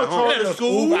have no charter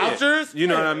school vouchers. You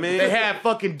know what I mean? They had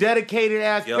fucking dedicated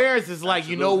ass parents. It's like,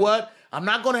 you know what? I'm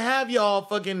not going to have y'all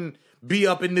fucking be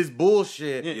up in this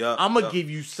bullshit. I'm going to give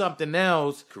you something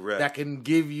else that can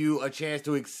give you a chance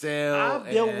to excel.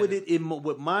 I've dealt with it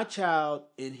with my child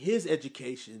in his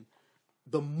education.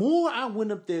 the more I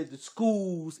went up there to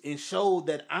schools and showed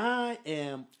that I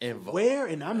am aware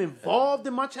and I'm involved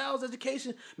in my child's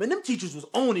education, man, them teachers was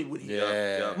on it with him.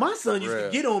 Yeah. My son used to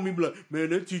get on me, be like, man,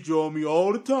 that teacher on me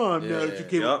all the time now that you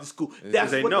came up to school.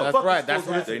 That's what know. the fuck right. is That's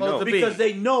what it's supposed to be. because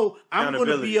they know I'm going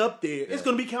to be up there. It's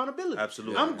going to be accountability.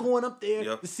 Absolutely. I'm going up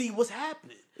there to see what's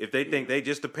happening. If they think they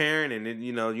just a parent and then,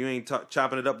 you ain't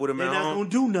chopping it up with them They're at not home, going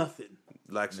to do nothing.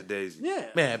 lackadaisy. Yeah.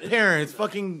 Man, parents,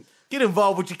 fucking get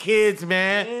involved with your kids,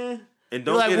 man. Yeah. And You're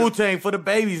don't like get Wu-Tang for the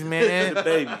babies, man. the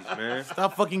babies, man.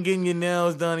 Stop fucking getting your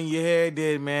nails done and your hair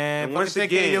did, man. And Fucking once take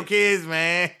care of again- your kids,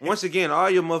 man. Once again, all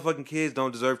your motherfucking kids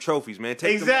don't deserve trophies, man.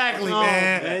 Take Exactly, No,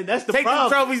 man. man, that's the Take problem.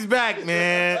 them trophies back,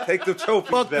 man. Them, take the trophies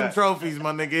Fuck them back. trophies,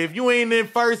 my nigga. If you ain't in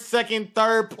first, second,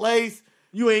 third place,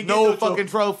 You ain't no getting fucking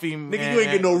trophy, man. Nigga, you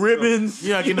ain't getting no ribbons.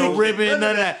 You not getting no ribbon,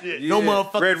 none of that. shit. No Yeah.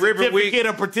 motherfucking Red ribbon certificate week.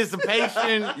 of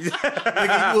participation.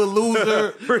 Nigga, you a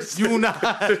loser. You not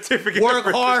Certificate work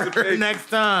of harder participation. next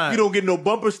time. You don't get no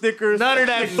bumper stickers. None of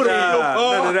that shit. Put it in your Nah,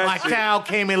 car. none of that My shit. child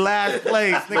came in last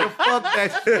place. Nigga, fuck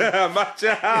that shit. My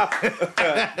child.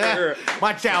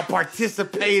 My child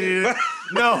participated.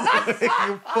 No,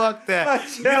 fuck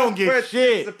that. You don't get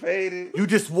shit. Participated. You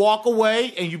just walk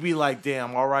away and you be like,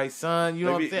 damn, all right, son. You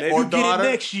know Maybe- what I'm saying? maybe- Or You get it daughter,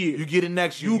 next year. You get it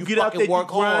next year. You get out fucking there, you work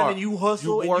grind hard. and you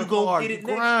hustle and work you gonna hard. get it You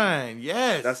next grind.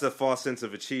 Yes. That's a false sense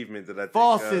of achievement that I think.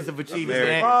 false sense of achievement, Americans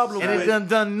man. problem And with it it.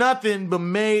 done nothing but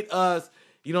made us,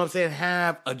 you know what I'm saying,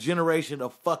 have a generation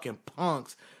of fucking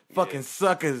punks, fucking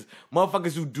suckers,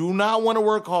 motherfuckers who do not want to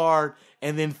work hard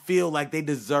and then feel like they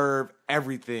deserve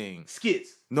everything,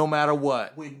 Skits. no matter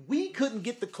what. When we couldn't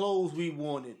get the clothes we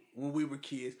wanted when we were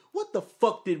kids, what the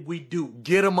fuck did we do?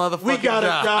 Get a motherfucking We got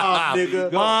a job,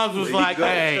 nigga. Moms was There you like, go.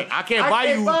 hey, I can't I buy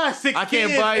can't you. buy 6 I can't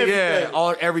kids buy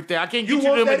everything. everything. I can't You get you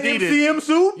want them that Adidas. MCM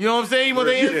suit? You know what I'm saying? You want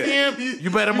the MCM? You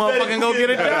better motherfucking go get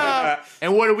a job.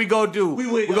 And what do we go do?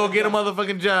 We go get a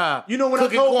motherfucking job. You know when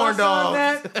Cooking I told corn my son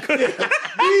dogs. that?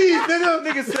 These,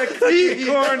 nigga said these.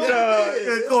 corn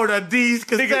dog. Corn dog. These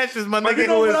concessions, my nigga, you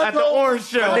know was what I at the told- orange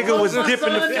show. My Nigga was son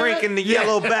dipping the that? Frank in the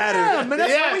yellow Yeah, batter. man,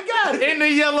 that's how we got it. In the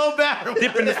yellow barrel.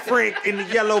 Dipping the Frank in the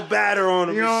yellow batter on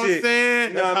him. You know and what I'm shit. saying?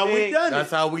 You know That's what I how we mean? done it.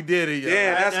 That's how we did it, yo.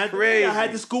 Yeah, that's I crazy.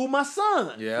 had to school my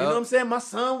son. Yeah. You know what I'm saying? My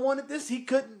son wanted this. He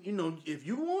couldn't. You know, if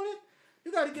you want it,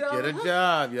 you got to get out Get of a the house.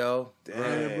 job, yo.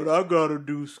 Yeah, but I got to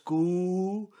do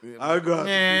school. I got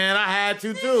Man, I had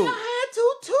to too. I had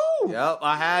to too. Yep,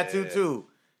 I had to too.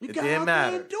 You It got didn't out there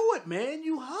matter. and do it, man.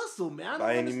 You hustle, man. I don't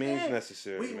By any understand. means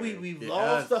necessary, We've Yeah.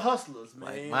 lost the hustlers, man.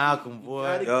 Like Malcolm, boy.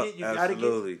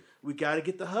 Absolutely. We gotta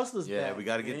get the hustlers Yeah, back. we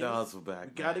got to get man. the hustle back.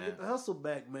 We gotta man. get the hustle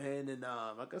back, man. And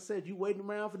like I said, you waiting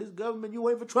around for this government, you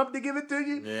waiting for Trump to give it to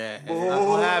you. Yeah, Boy. that's not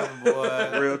gonna happen,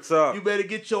 boy. Real talk. You better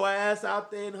get your ass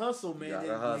out there and hustle, man.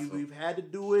 gotta And hustle. We've had to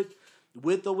do it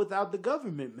with or without the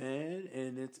government, man.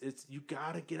 And it's you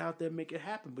gotta get out there and make it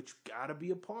happen, but you gotta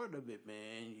be a part of it,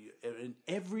 man. In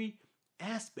every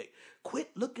aspect.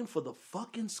 Quit looking for the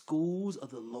fucking schools or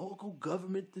the local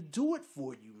government to do it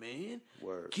for you, man.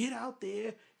 Word. Get out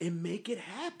there and make it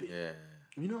happen. Yeah.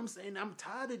 You know what I'm saying? I'm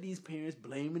tired of these parents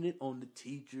blaming it on the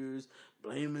teachers,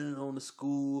 blaming it on the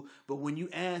school. But when you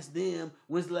ask them,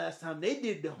 when's the last time they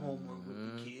did the homework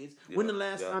with the kids? When the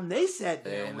last time they sat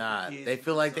down They're with not. the kids? They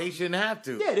feel like they shouldn't have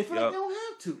to. Yeah, they feel like Yup. they don't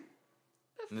have to.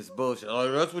 And it's bullshit.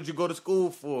 Oh, that's what you go to school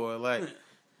for. Like,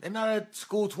 they're not at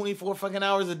school 24 fucking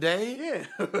hours a day.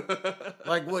 Yeah.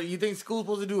 Like, what, you think school's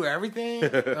supposed to do everything?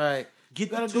 Like, Get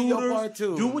you gotta the do your tutors, part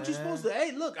too. do what you're man. supposed to.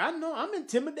 Hey, look, I know I'm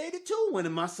intimidated too when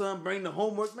my son bring the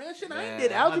homework. Man, shit, I ain't Man,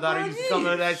 did my algebra daughter in used to come to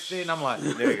years. that shit, and I'm like,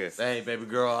 Nigga. hey, baby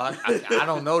girl, I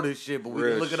don't know this shit, but we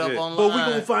Real can look it shit. up online. But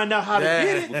we gonna find out how to Yeah.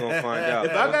 get it. We're gonna find out.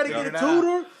 If I gotta get a Figure it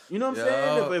tutor, you know what I'm Yo.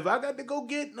 saying? If I got to go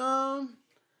get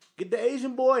the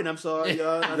Asian boy, and I'm sorry,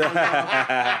 y'all.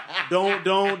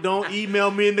 Don't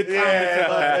email me in the comments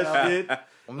about that shit.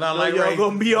 I'm not I know like y'all Ray.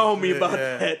 gonna be on me about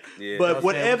Yeah. that. Yeah. But I'm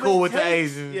whatever cool it with the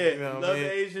takes, Asians, yeah, you know what love I mean?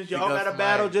 the Asians. Y'all Because got a my-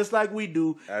 battle just like we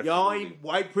do. Y'all Absolutely. ain't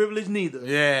white privilege neither.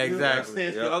 Yeah, You know what I'm exactly.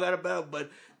 saying? Yep. Y'all got a battle,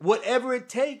 but whatever it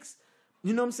takes,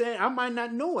 you know what I'm saying? I might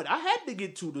not know it. I had to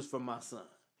get tutors for my son.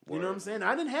 You know what I'm saying?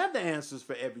 I didn't have the answers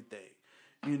for everything,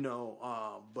 you know.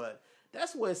 But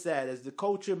that's where it's at. As the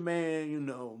culture, man, you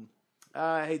know.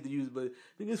 I hate to use it, but I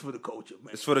think it's for the culture,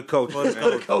 man. It's for the coach. It's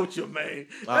for the culture, man.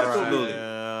 That's what Absolutely.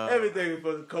 everything is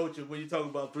for the culture. When you talk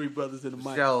about three brothers in the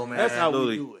mic, Show, man. that's how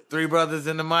Absolutely. we do it. Three brothers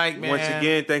in the mic, man. Once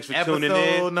again, thanks for tuning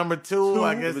Episode in. number two.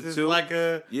 I guess Number it's two. like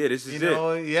a, Yeah, this is you it.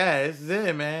 know, yeah, this is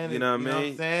it, man. You know what I I'm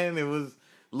mean? saying? It was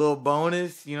a little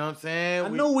bonus, you know what I'm saying? I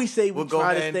know we say we we'll go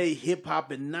try ahead to and- stay hip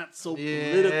hop and not so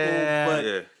Yeah. political, but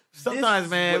Yeah. Sometimes,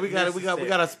 man, what we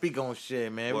gotta speak on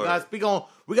shit, man. Word.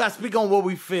 We gotta speak on what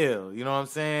we feel. You know what I'm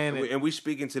saying? And we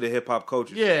speaking to the hip hop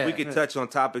culture. Yeah. We can touch on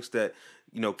topics that,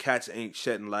 cats ain't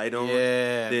shedding light on.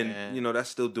 Yeah, Then, man. that's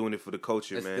still doing it for the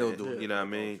culture, That's man. still doing it You know what I for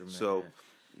the mean? culture, So,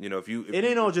 man. if you It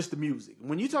ain't all just the music.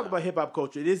 When you talk about hip hop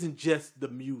culture, it isn't just the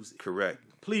music. correct.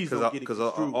 Please don't get it Because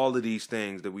construed. all of these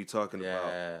things that we talking Yeah.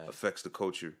 about affects the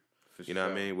culture. For You know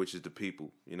what I sure. mean? Which is the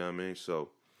people. You know what I mean? So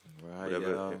Right,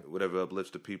 whatever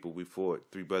uplifts the people, we for it.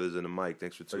 Three brothers in the mic.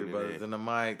 Thanks for Three tuning brothers in. in the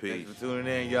mic. Peace. Thanks for tuning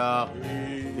in, y'all.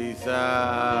 Peace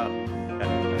out.